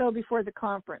day or so before the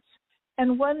conference,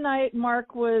 and one night Mark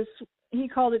he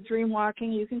called it dream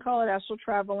walking. You can call it astral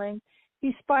traveling.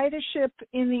 He spied a ship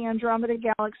in the Andromeda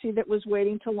Galaxy that was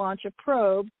waiting to launch a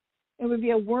probe, It would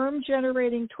be a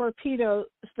worm-generating torpedo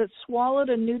that swallowed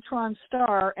a neutron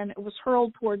star, and it was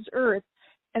hurled towards Earth,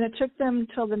 and it took them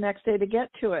until the next day to get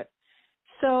to it.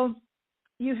 So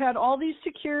you had all these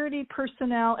security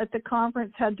personnel at the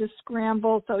conference had to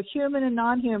scramble, so human and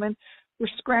non-human were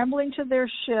scrambling to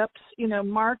their ships. You know,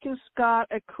 Marcus got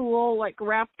a cool, like,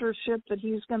 Raptor ship that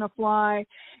he's going to fly,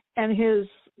 and his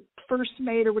first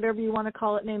mate, or whatever you want to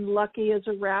call it, named Lucky, is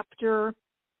a Raptor.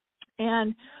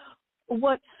 And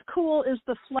what's cool is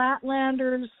the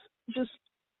Flatlanders just,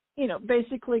 you know,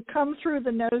 basically come through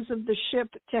the nose of the ship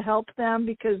to help them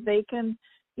because they can,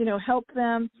 you know, help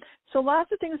them. So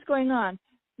lots of things going on.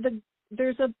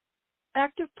 There's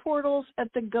active portals at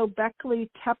the Göbekli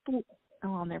Tepe.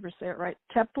 Oh, I'll never say it right.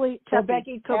 Göbekli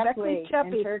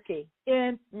Tepe in Turkey.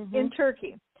 In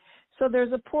Turkey. So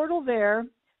there's a portal there.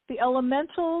 The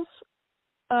elementals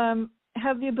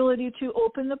have the ability to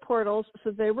open the portals,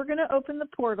 so they were going to open the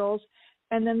portals,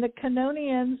 and then the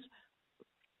Canonians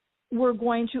were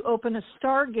going to open a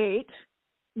stargate,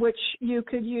 which you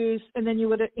could use, and then you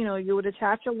would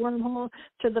attach a wormhole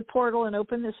to the portal and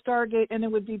open the stargate, and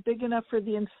it would be big enough for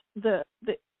the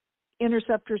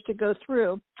interceptors to go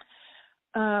through.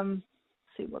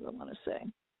 See what I want to say.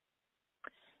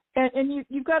 And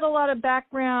you've got a lot of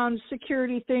background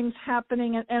security things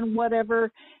happening and whatever.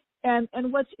 And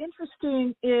what's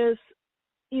interesting is,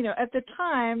 you know, at the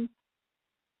time,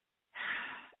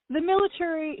 the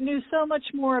military knew so much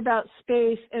more about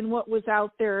space and what was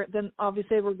out there than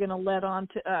obviously they were going to let on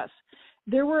to us.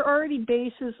 There were already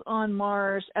bases on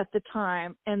Mars at the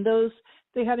time, and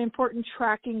they had important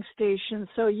tracking stations,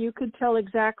 so you could tell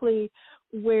exactly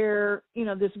where, you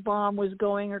know, this bomb was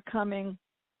going or coming.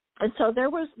 And so there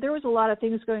was a lot of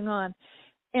things going on.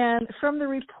 And from the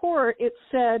report, it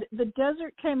said the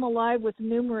desert came alive with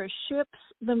numerous ships.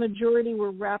 The majority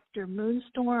were Raptor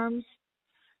moonstorms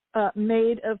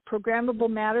made of programmable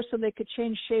matter so they could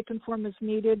change shape and form as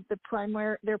needed.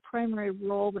 Their primary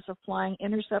role was a flying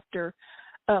interceptor.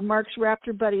 Mark's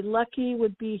Raptor buddy Lucky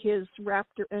would be his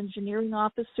Raptor engineering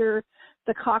officer.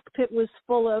 The cockpit was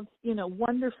full of, you know,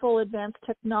 wonderful advanced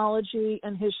technology,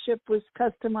 and his ship was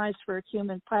customized for a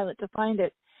human pilot to find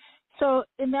it. So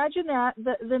imagine that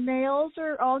the males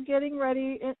are all getting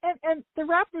ready, and the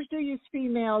Raptors do use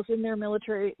females in their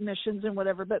military missions and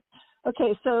whatever. But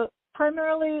okay, so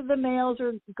primarily the males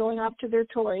are going off to their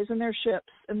toys and their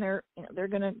ships, and they're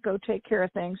going to go take care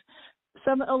of things.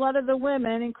 A lot of the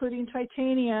women, including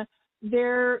Titania,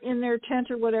 they're in their tent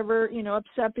or whatever, you know,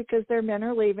 upset because their men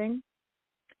are leaving,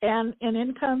 and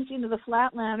in comes, you know, the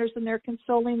Flatlanders, and they're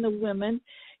consoling the women,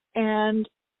 and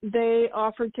they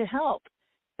offered to help.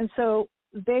 And so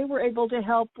they were able to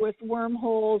help with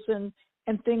wormholes and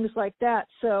things like that.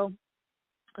 So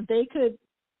they could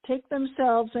take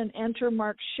themselves and enter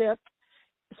Mark's ship.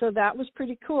 So that was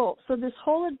pretty cool. So this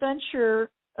whole adventure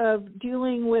of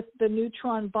dealing with the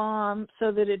neutron bomb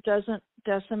so that it doesn't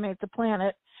decimate the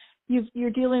planet,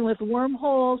 you're dealing with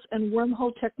wormholes and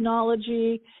wormhole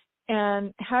technology,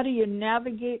 and how do you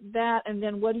navigate that, and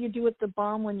then what do you do with the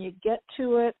bomb when you get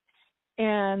to it,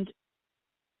 and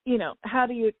you know, how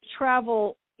do you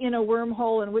travel in a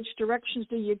wormhole, and which directions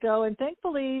do you go? And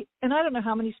thankfully, and I don't know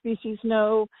how many species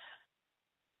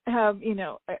have, you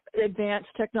know, advanced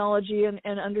technology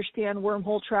and understand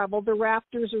wormhole travel. The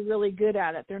Raptors are really good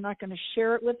at it. They're not going to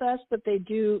share it with us, but they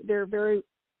do. They're very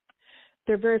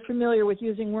familiar with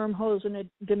using wormholes and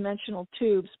dimensional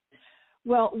tubes.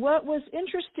 Well, what was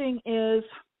interesting is,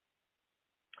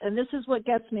 and this is what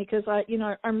gets me, because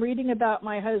I'm reading about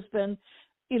my husband,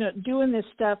 you know, doing this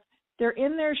stuff. They're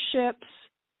in their ships,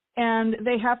 and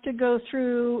they have to go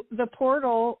through the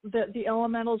portal that the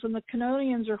elementals and the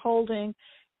Canonians are holding.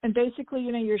 And basically,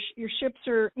 you know, your ships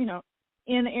are, you know,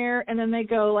 in air, and then they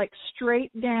go like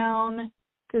straight down,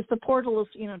 because the portal is,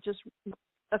 you know, just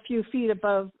a few feet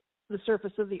above the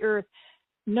surface of the Earth,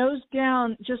 nose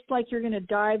down, just like you're going to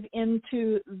dive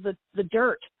into the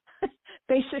dirt,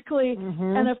 basically.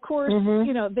 Mm-hmm. And of course, mm-hmm.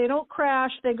 you know, they don't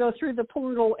crash. They go through the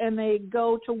portal and they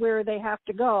go to where they have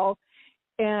to go.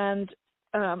 And,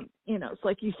 you know, it's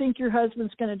like you think your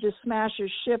husband's going to just smash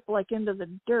his ship like into the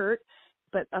dirt,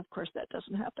 but of course that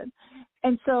doesn't happen.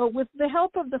 And so with the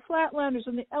help of the Flatlanders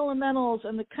and the Elementals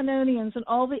and the Canonians and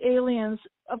all the aliens,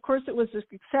 of course it was a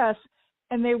success,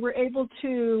 and they were able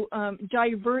to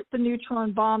divert the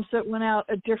neutron bomb so it went out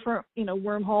a different, you know,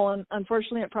 wormhole, and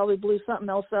unfortunately it probably blew something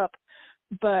else up,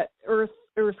 but Earth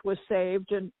was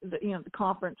saved, and the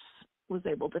conference was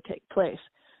able to take place.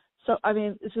 So I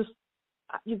mean,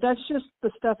 that's just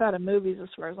the stuff out of movies as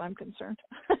far as I'm concerned.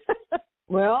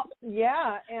 Well,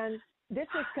 yeah, and this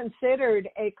is considered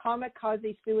a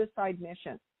kamikaze suicide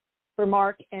mission. for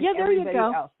Mark and everybody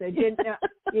go. else. They didn't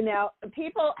know,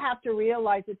 people have to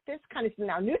realize that this kind of,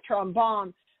 now neutron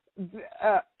bomb,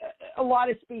 a lot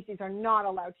of species are not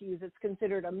allowed to use. It's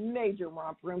considered a major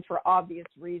romp room for obvious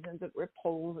reasons. It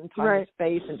repels in time and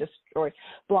space and destroys,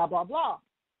 blah, blah, blah.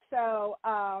 So,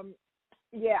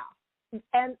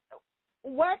 and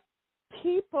what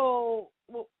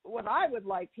I would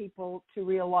like people to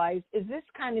realize is this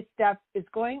kind of stuff is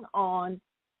going on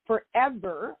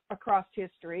forever across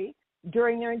history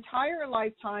during their entire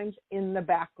lifetimes in the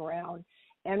background.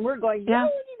 And we're going, I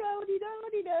wonder,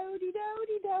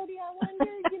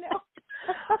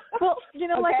 Well,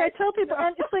 okay. like I tell people,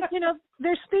 and it's like,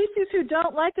 there's species who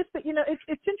don't like this, but,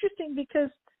 it's interesting because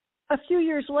a few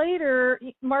years later,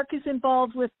 Mark is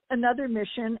involved with another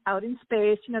mission out in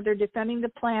space. They're defending the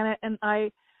planet, and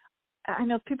I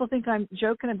know people think I'm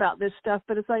joking about this stuff,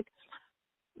 but it's like,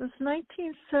 it was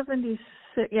 1976.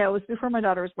 Yeah, it was before my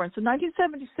daughter was born. So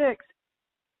 1976,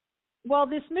 while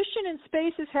this mission in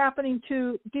space is happening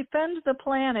to defend the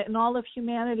planet and all of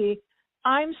humanity,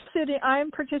 I'm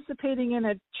participating in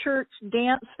a church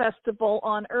dance festival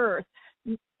on Earth,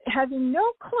 having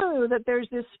no clue that there's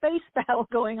this space battle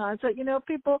going on. So,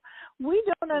 people, we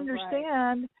don't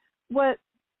understand what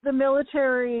the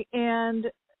military and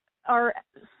our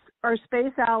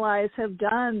space allies have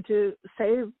done to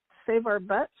save our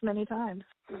butts many times.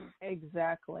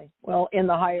 Exactly. Well, in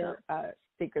the higher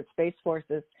secret space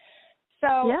forces.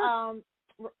 So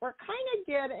we're kind of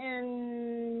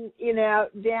getting,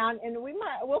 down, and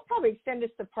we'll probably extend this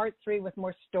to part 3 with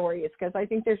more stories because I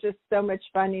think there's just so much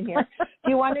fun in here. Do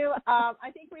you want to?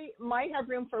 I think we might have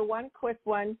room for one quick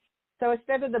one. So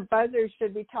instead of the buzzers,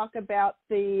 should we talk about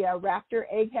the raptor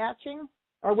egg hatching,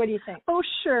 or what do you think? Oh,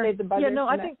 sure. Save the buzzers.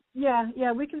 I think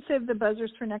we can save the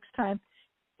buzzers for next time.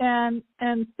 And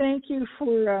thank you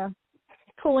for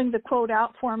pulling the quote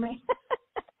out for me.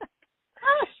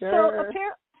 Sure. So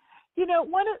apparently,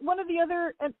 one of the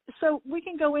other, so we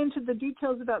can go into the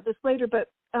details about this later, but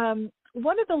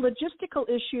one of the logistical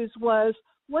issues was,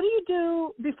 what do you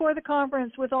do before the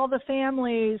conference with all the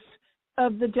families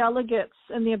of the delegates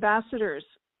and the ambassadors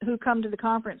who come to the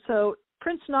conference? So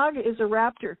Prince Naga is a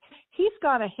raptor. He's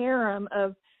got a harem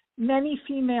of many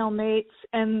female mates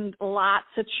and lots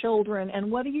of children.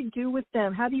 And what do you do with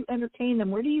them? How do you entertain them?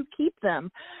 Where do you keep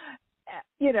them?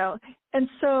 And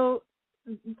so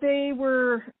they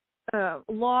were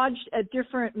lodged at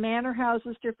different manor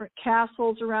houses, different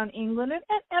castles around England, and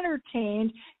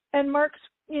entertained. And Mark's,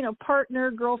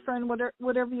 partner, girlfriend,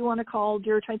 whatever you want to call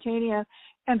dear Titania,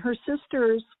 and her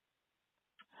sisters,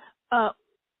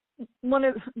 one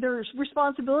of their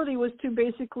responsibility was to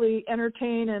basically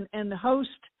entertain and host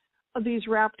these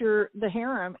raptor, the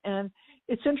harem. And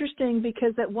it's interesting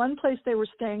because at one place they were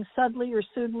staying, Sudley or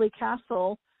Sudley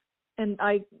Castle, and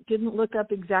I didn't look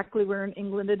up exactly where in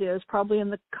England it is, probably in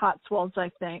the Cotswolds, I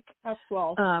think.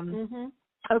 Cotswolds.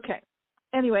 Okay.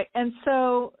 Anyway, and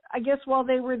so I guess while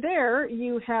they were there,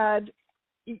 you had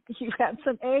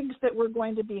some eggs that were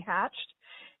going to be hatched,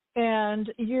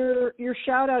 and your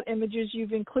shout out images,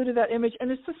 you've included that image,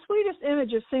 and it's the sweetest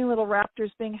image of seeing little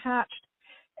raptors being hatched.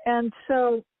 And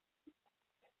so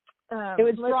it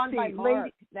was drawn by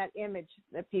Mark, that image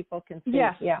that people can see.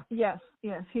 Yes,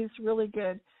 he's really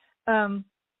good.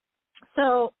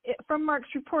 So from Mark's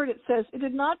report, it says, it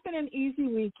had not been an easy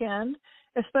weekend,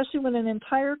 especially when an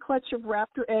entire clutch of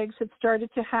raptor eggs had started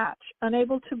to hatch.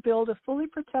 Unable to build a fully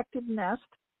protected nest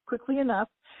quickly enough,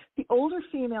 the older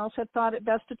females had thought it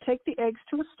best to take the eggs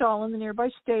to a stall in the nearby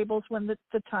stables when the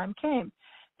time came.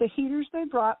 The heaters they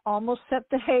brought almost set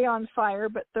the hay on fire,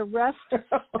 but the rest,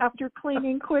 after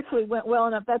cleaning quickly, went well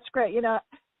enough. That's great.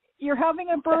 You're having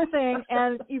a birthing,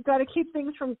 and you've got to keep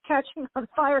things from catching on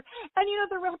fire. And,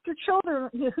 the raptor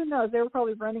children, who knows, they were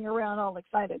probably running around all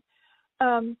excited.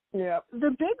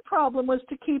 The big problem was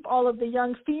to keep all of the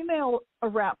young female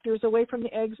raptors away from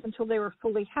the eggs until they were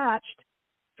fully hatched.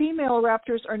 Female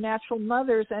raptors are natural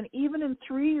mothers, and even in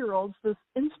 3-year-olds, this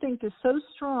instinct is so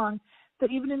strong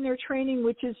that even in their training,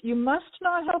 which is you must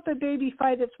not help a baby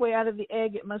fight its way out of the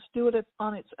egg, it must do it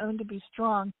on its own to be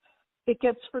strong, it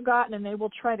gets forgotten, and they will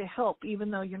try to help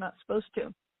even though you're not supposed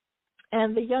to.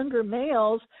 And the younger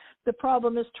males, the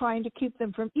problem is trying to keep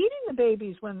them from eating the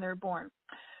babies when they're born.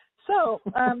 So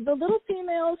the little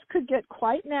females could get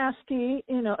quite nasty,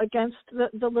 against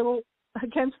the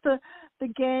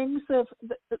gangs of.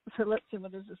 So let's see,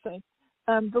 what does it say?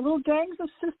 The little gangs of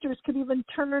sisters could even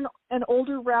turn an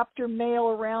older raptor male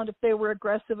around if they were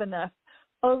aggressive enough.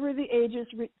 Over the ages,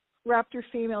 raptor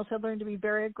females have learned to be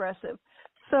very aggressive.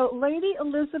 So Lady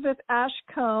Elizabeth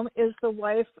Ashcombe is the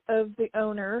wife of the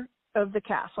owner of the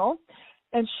castle,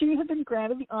 And she had been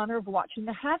granted the honor of watching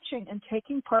the hatching and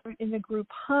taking part in the group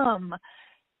hum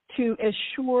to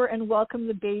assure and welcome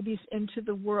the babies into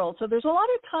the world. So there's a lot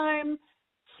of time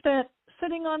spent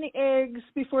sitting on the eggs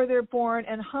before they're born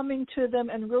and humming to them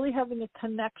and really having a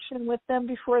connection with them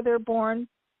before they're born.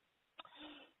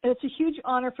 And it's a huge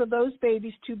honor for those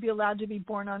babies to be allowed to be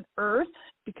born on Earth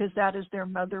because that is their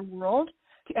mother world.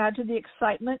 To add to the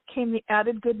excitement came the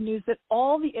added good news that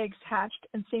all the eggs hatched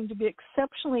and seemed to be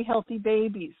exceptionally healthy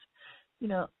babies. You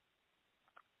know,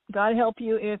 God help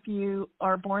you if you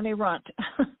are born a runt.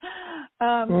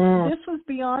 This was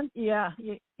beyond, yeah.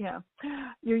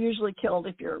 You're usually killed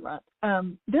if you're a runt.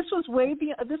 This was way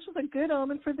beyond. This was a good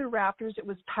omen for the raptors. It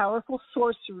was powerful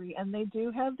sorcery, and they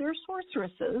do have their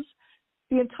sorceresses.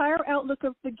 The entire outlook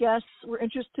of the guests were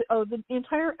interested. The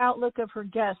entire outlook of her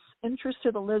guests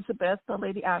interested Elizabeth, the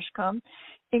Lady Ashcombe,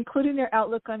 including their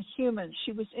outlook on humans.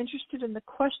 She was interested in the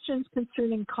questions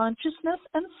concerning consciousness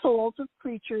and souls of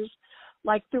creatures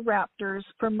like the raptors.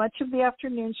 For much of the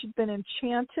afternoon, she'd been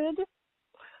enchanted.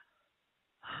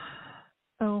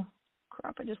 Oh,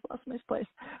 crap, I just lost my place.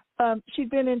 She'd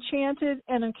been enchanted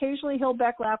and occasionally held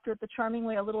back laughter at the charming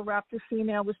way a little raptor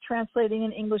female was translating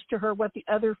in English to her what the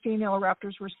other female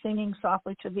raptors were singing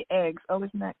softly to the eggs. Oh,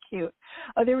 isn't that cute?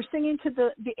 They were singing to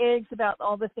the eggs about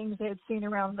all the things they had seen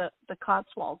around the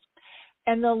Cotswolds.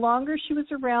 And the longer she was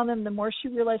around them, the more she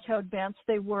realized how advanced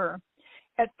they were.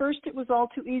 At first, it was all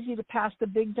too easy to pass the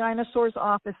big dinosaurs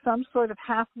off as some sort of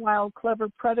half-wild, clever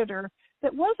predator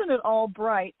that wasn't at all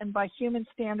bright and by human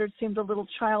standards seemed a little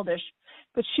childish.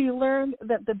 But she learned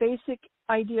that the basic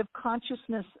idea of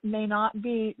consciousness may not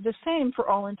be the same for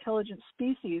all intelligent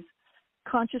species.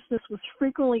 Consciousness was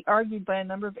frequently argued by a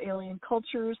number of alien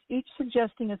cultures, each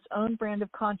suggesting its own brand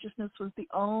of consciousness was the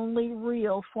only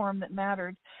real form that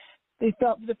mattered. They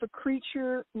felt that if a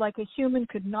creature like a human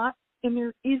could not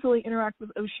easily interact with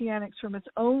oceanics from its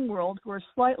own world who are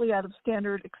slightly out of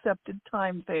standard accepted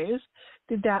time phase,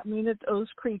 did that mean that those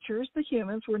creatures, the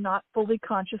humans, were not fully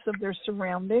conscious of their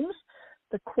surroundings?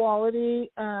 The quality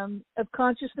of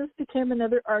consciousness became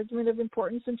another argument of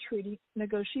importance in treaty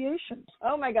negotiations.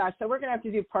 Oh my gosh! So we're going to have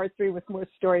to do part 3 with more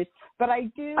stories. But I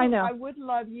know. I would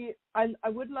love you. I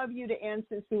would love you to end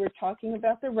since we were talking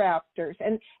about the raptors.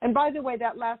 And by the way,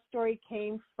 that last story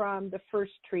came from the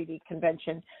first treaty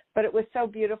convention. But it was so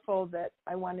beautiful that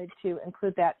I wanted to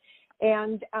include that.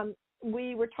 And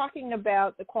we were talking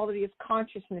about the quality of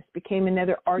consciousness became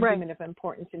another argument of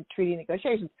importance in treaty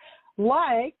negotiations,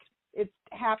 like it's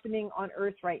happening on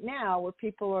Earth right now, where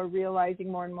people are realizing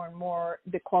more and more and more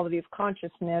the quality of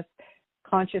consciousness,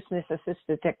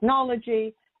 consciousness-assisted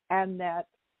technology, and that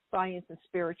science and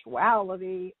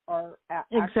spirituality are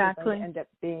actually going to end up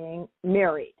being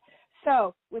married.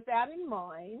 So with that in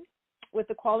mind, with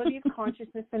the quality of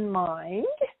consciousness in mind,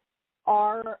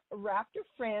 our raptor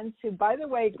friends, who, by the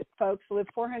way, folks, live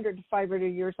 400 to 500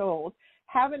 years old,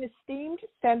 have an esteemed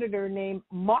senator named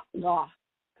Makwa,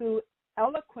 who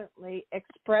eloquently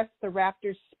expressed the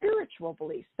raptors' spiritual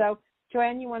beliefs. So,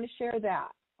 Joanne, you want to share that?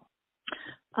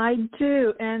 I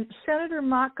do. And Senator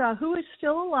Makwa, who is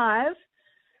still alive,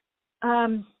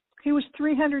 he was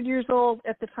 300 years old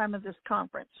at the time of this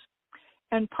conference.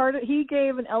 And he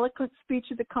gave an eloquent speech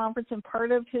at the conference, and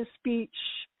part of his speech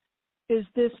is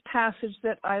this passage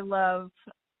that I love.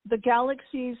 The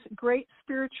galaxy's great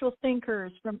spiritual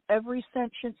thinkers from every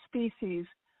sentient species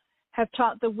have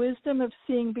taught the wisdom of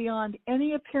seeing beyond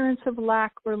any appearance of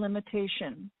lack or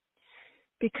limitation.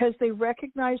 Because they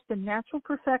recognized the natural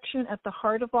perfection at the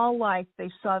heart of all life, they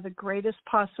saw the greatest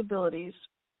possibilities.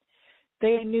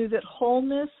 They knew that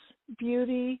wholeness,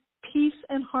 beauty, peace,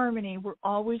 and harmony were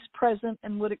always present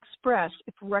and would express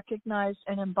if recognized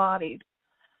and embodied.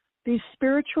 These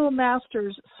spiritual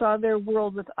masters saw their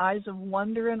world with eyes of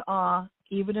wonder and awe,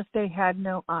 even if they had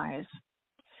no eyes.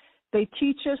 They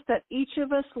teach us that each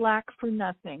of us lack for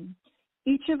nothing.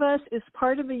 Each of us is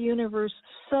part of a universe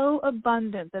so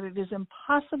abundant that it is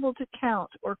impossible to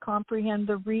count or comprehend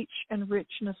the reach and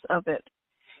richness of it.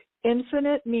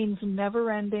 Infinite means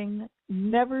never-ending,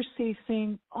 never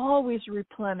ceasing, always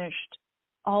replenished,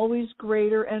 always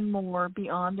greater and more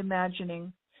beyond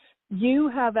imagining. You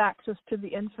have access to the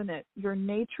infinite. Your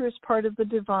nature is part of the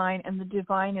divine, and the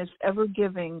divine is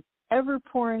ever-giving, ever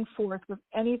pouring forth with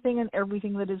anything and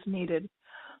everything that is needed.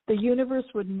 The universe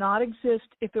would not exist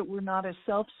if it were not a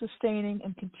self-sustaining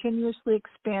and continuously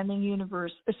expanding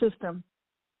system.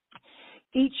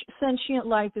 Each sentient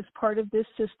life is part of this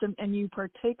system, and you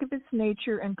partake of its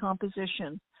nature and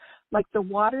composition. Like the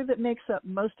water that makes up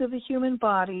most of the human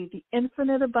body, the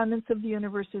infinite abundance of the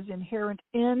universe is inherent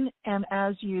in and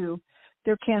as you.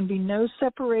 There can be no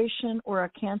separation or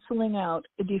a canceling out,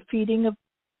 a defeating of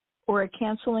or a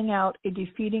canceling out, a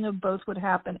defeating of both would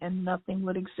happen and nothing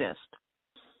would exist.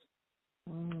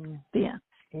 Yeah.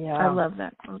 I love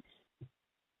that quote.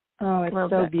 Oh, it's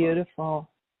so beautiful.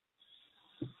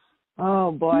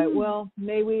 Oh, boy. Well,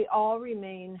 may we all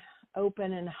remain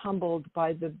open and humbled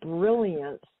by the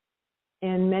brilliance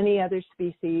in many other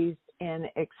species and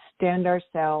extend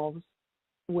ourselves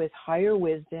with higher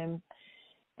wisdom.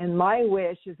 And my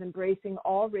wish is embracing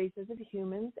all races of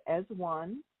humans as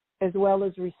one, as well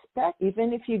as respect,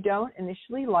 even if you don't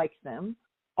initially like them,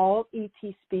 all ET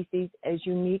species as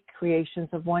unique creations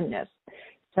of oneness.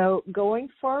 So going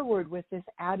forward with this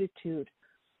attitude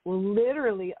will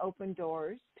literally open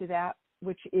doors to that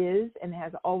which is and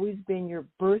has always been your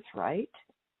birthright,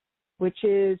 which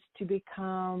is to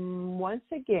become once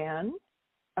again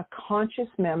a conscious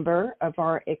member of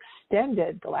our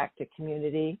extended galactic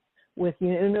community with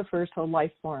universal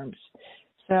life forms.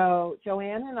 So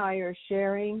Joanne and I are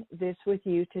sharing this with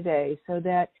you today so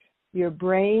that your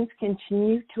brains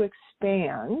continue to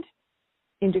expand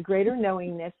into greater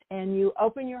knowingness and you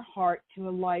open your heart to a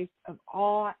life of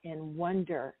awe and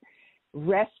wonder,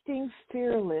 resting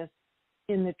fearless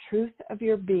in the truth of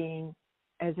your being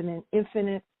as an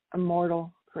infinite,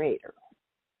 immortal creator.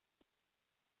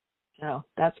 So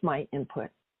that's my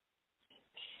input.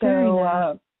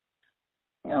 So,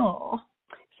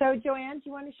 So Joanne, do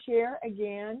you want to share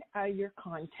again your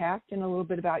contact and a little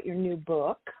bit about your new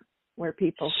book where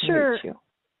people can reach you?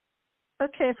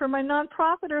 Okay, for my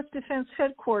nonprofit Earth Defense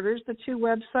Headquarters, the two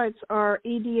websites are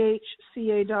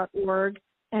edhca.org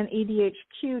and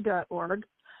edhq.org.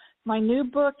 My new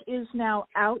book is now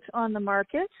out on the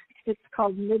market. It's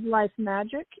called Midlife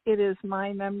Magic. It is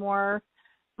my memoir,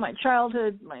 my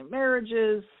childhood, my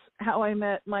marriages, how I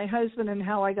met my husband, and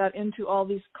how I got into all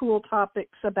these cool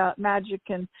topics about magic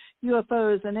and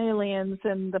UFOs and aliens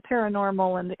and the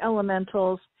paranormal and the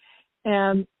elementals.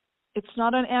 And it's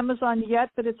not on Amazon yet,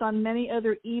 but it's on many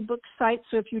other ebook sites.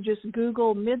 So if you just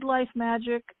Google Midlife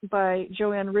Magic by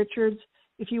Joanne Richards,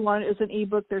 if you want it as an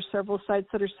ebook, there's several sites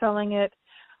that are selling it.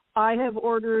 I have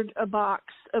ordered a box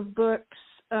of books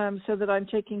so that I'm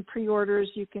taking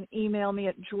pre-orders. You can email me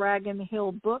at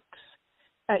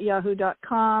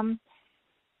dragonhillbooks@yahoo.com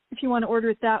if you want to order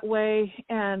it that way.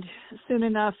 And soon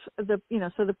enough,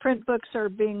 so the print books are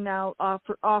being now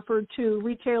offered to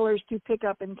retailers to pick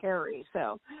up and carry.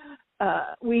 So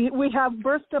we have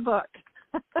birthed a book.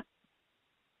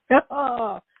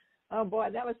 Oh boy,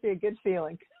 that must be a good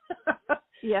feeling.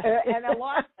 Yes. And a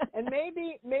lot, and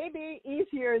maybe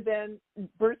easier than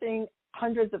birthing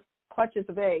hundreds of clutches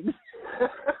of eggs.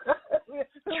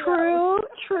 True.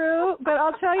 But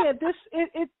I'll tell you, it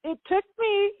took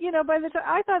me, by the time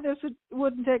I thought this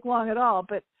wouldn't take long at all,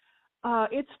 but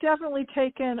it's definitely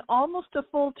taken almost a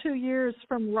full 2 years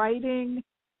from writing.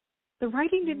 The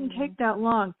writing didn't take that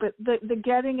long, but the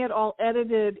getting it all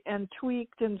edited and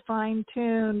tweaked and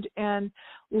fine-tuned and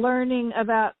learning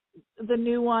about the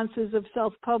nuances of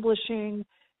self-publishing,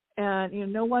 and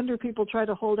no wonder people try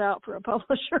to hold out for a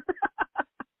publisher.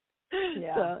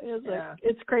 So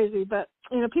it's crazy, but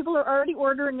people are already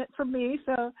ordering it from me,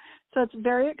 so it's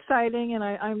very exciting, and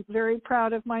I'm very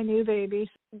proud of my new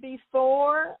baby.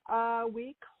 Before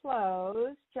we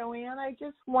close, Joanne, I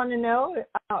just want to know,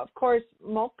 of course,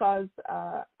 Moltke's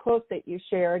quote that you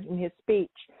shared in his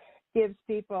speech gives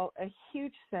people a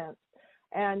huge sense.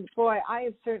 And boy, I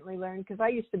have certainly learned, because I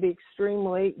used to be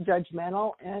extremely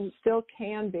judgmental and still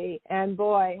can be. And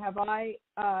boy, have I,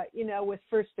 with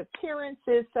first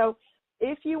appearances. So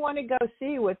if you want to go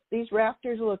see what these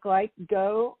raptors look like,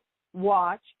 go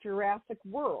watch Jurassic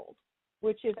World,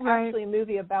 which is actually a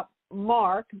movie about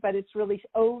Mark, but it's really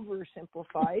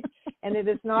oversimplified. And it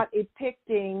is not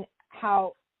depicting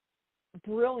how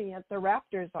brilliant the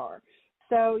raptors are.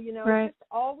 So, it's just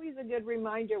always a good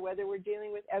reminder whether we're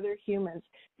dealing with other humans.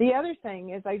 The other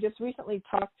thing is I just recently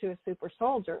talked to a super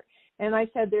soldier, and I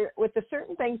said with the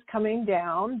certain things coming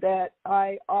down that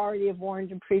I already have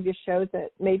warned in previous shows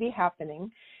that may be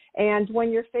happening, and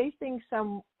when you're facing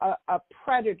a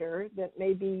predator that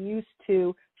may be used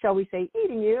to, shall we say,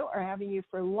 eating you or having you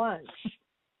for lunch,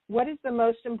 what is the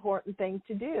most important thing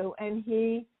to do? And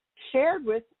he shared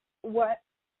with what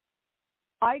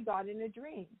I got in a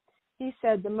dream. He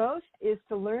said the most is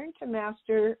to learn to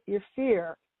master your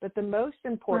fear, but the most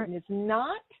important is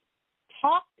not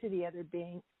talk to the other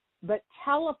being, but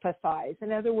telepathize.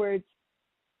 In other words,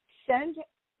 send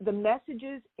the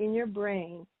messages in your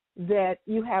brain that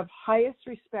you have highest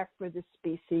respect for this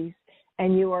species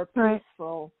and you are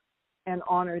peaceful and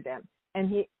honor them.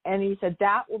 And he said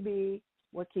that will be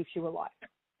what keeps you alive.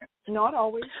 Not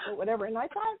always, but whatever. And I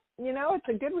thought, it's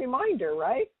a good reminder,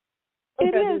 right?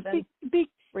 It is.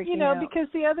 freaking out. Because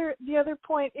the other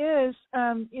point is,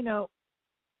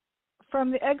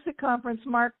 from the exit conference,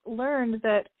 Mark learned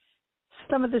that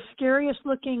some of the scariest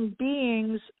looking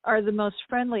beings are the most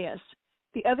friendliest.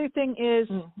 The other thing is,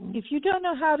 if you don't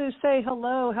know how to say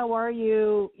hello, how are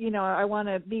you, I want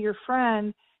to be your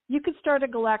friend, you could start a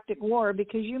galactic war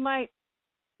because you might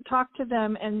talk to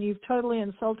them and you've totally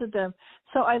insulted them.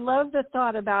 So I love the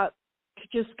thought about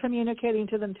just communicating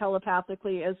to them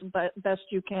telepathically as best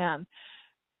you can,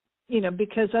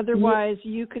 because otherwise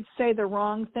you could say the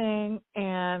wrong thing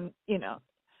and,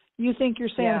 you think you're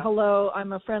saying, hello,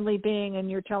 I'm a friendly being, and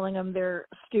you're telling them they're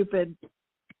stupid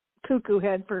cuckoo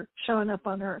head for showing up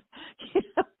on Earth.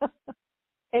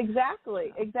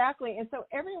 Exactly. And so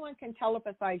everyone can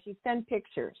telepathize. You send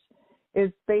pictures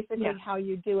is basically how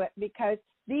you do it, because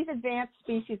these advanced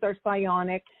species are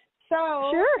psionic.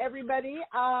 So everybody,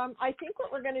 I think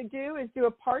what we're going to do is do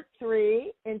a part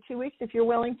 3 in 2 weeks, if you're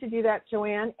willing to do that,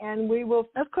 Joanne, and we will,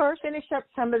 of course, finish up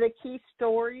some of the key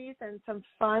stories and some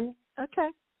fun. Okay.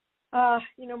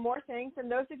 More things. And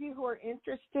those of you who are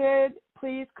interested,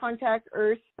 please contact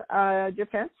Earth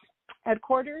Defense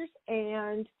Headquarters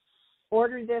and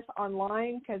order this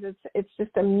online, because it's just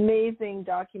amazing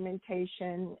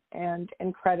documentation and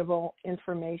incredible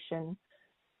information,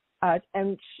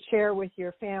 and share with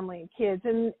your family and kids.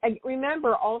 And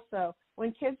remember also,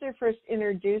 when kids are first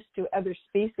introduced to other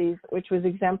species, which was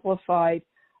exemplified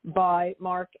by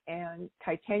Mark and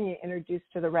Titania, introduced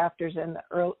to the raptors and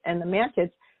the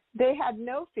mantids, they had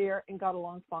no fear and got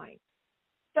along fine.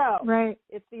 So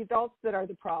it's the adults that are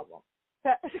the problem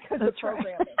because of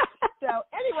programming. So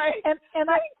anyway, and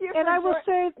I will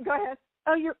say, go ahead.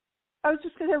 I was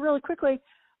just going to say really quickly,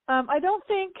 I don't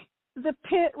think the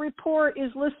PIT report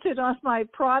is listed on my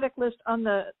product list on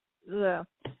the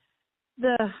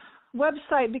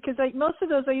website, because most of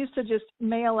those I used to just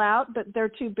mail out, but they're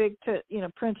too big to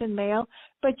print and mail.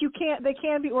 But they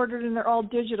can be ordered, and they're all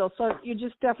digital. So you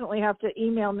just definitely have to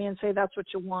email me and say that's what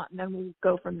you want, and then we'll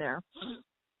go from there.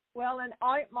 Well, and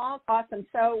awesome.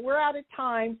 So we're out of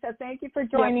time. So thank you for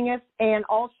joining us. And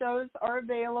all shows are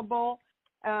available,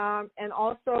 and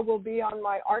also will be on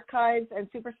my Archives and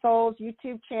Super Souls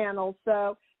YouTube channel.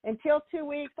 So until 2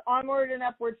 weeks, onward and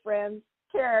upward, friends.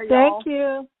 Care, y'all. Thank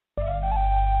you.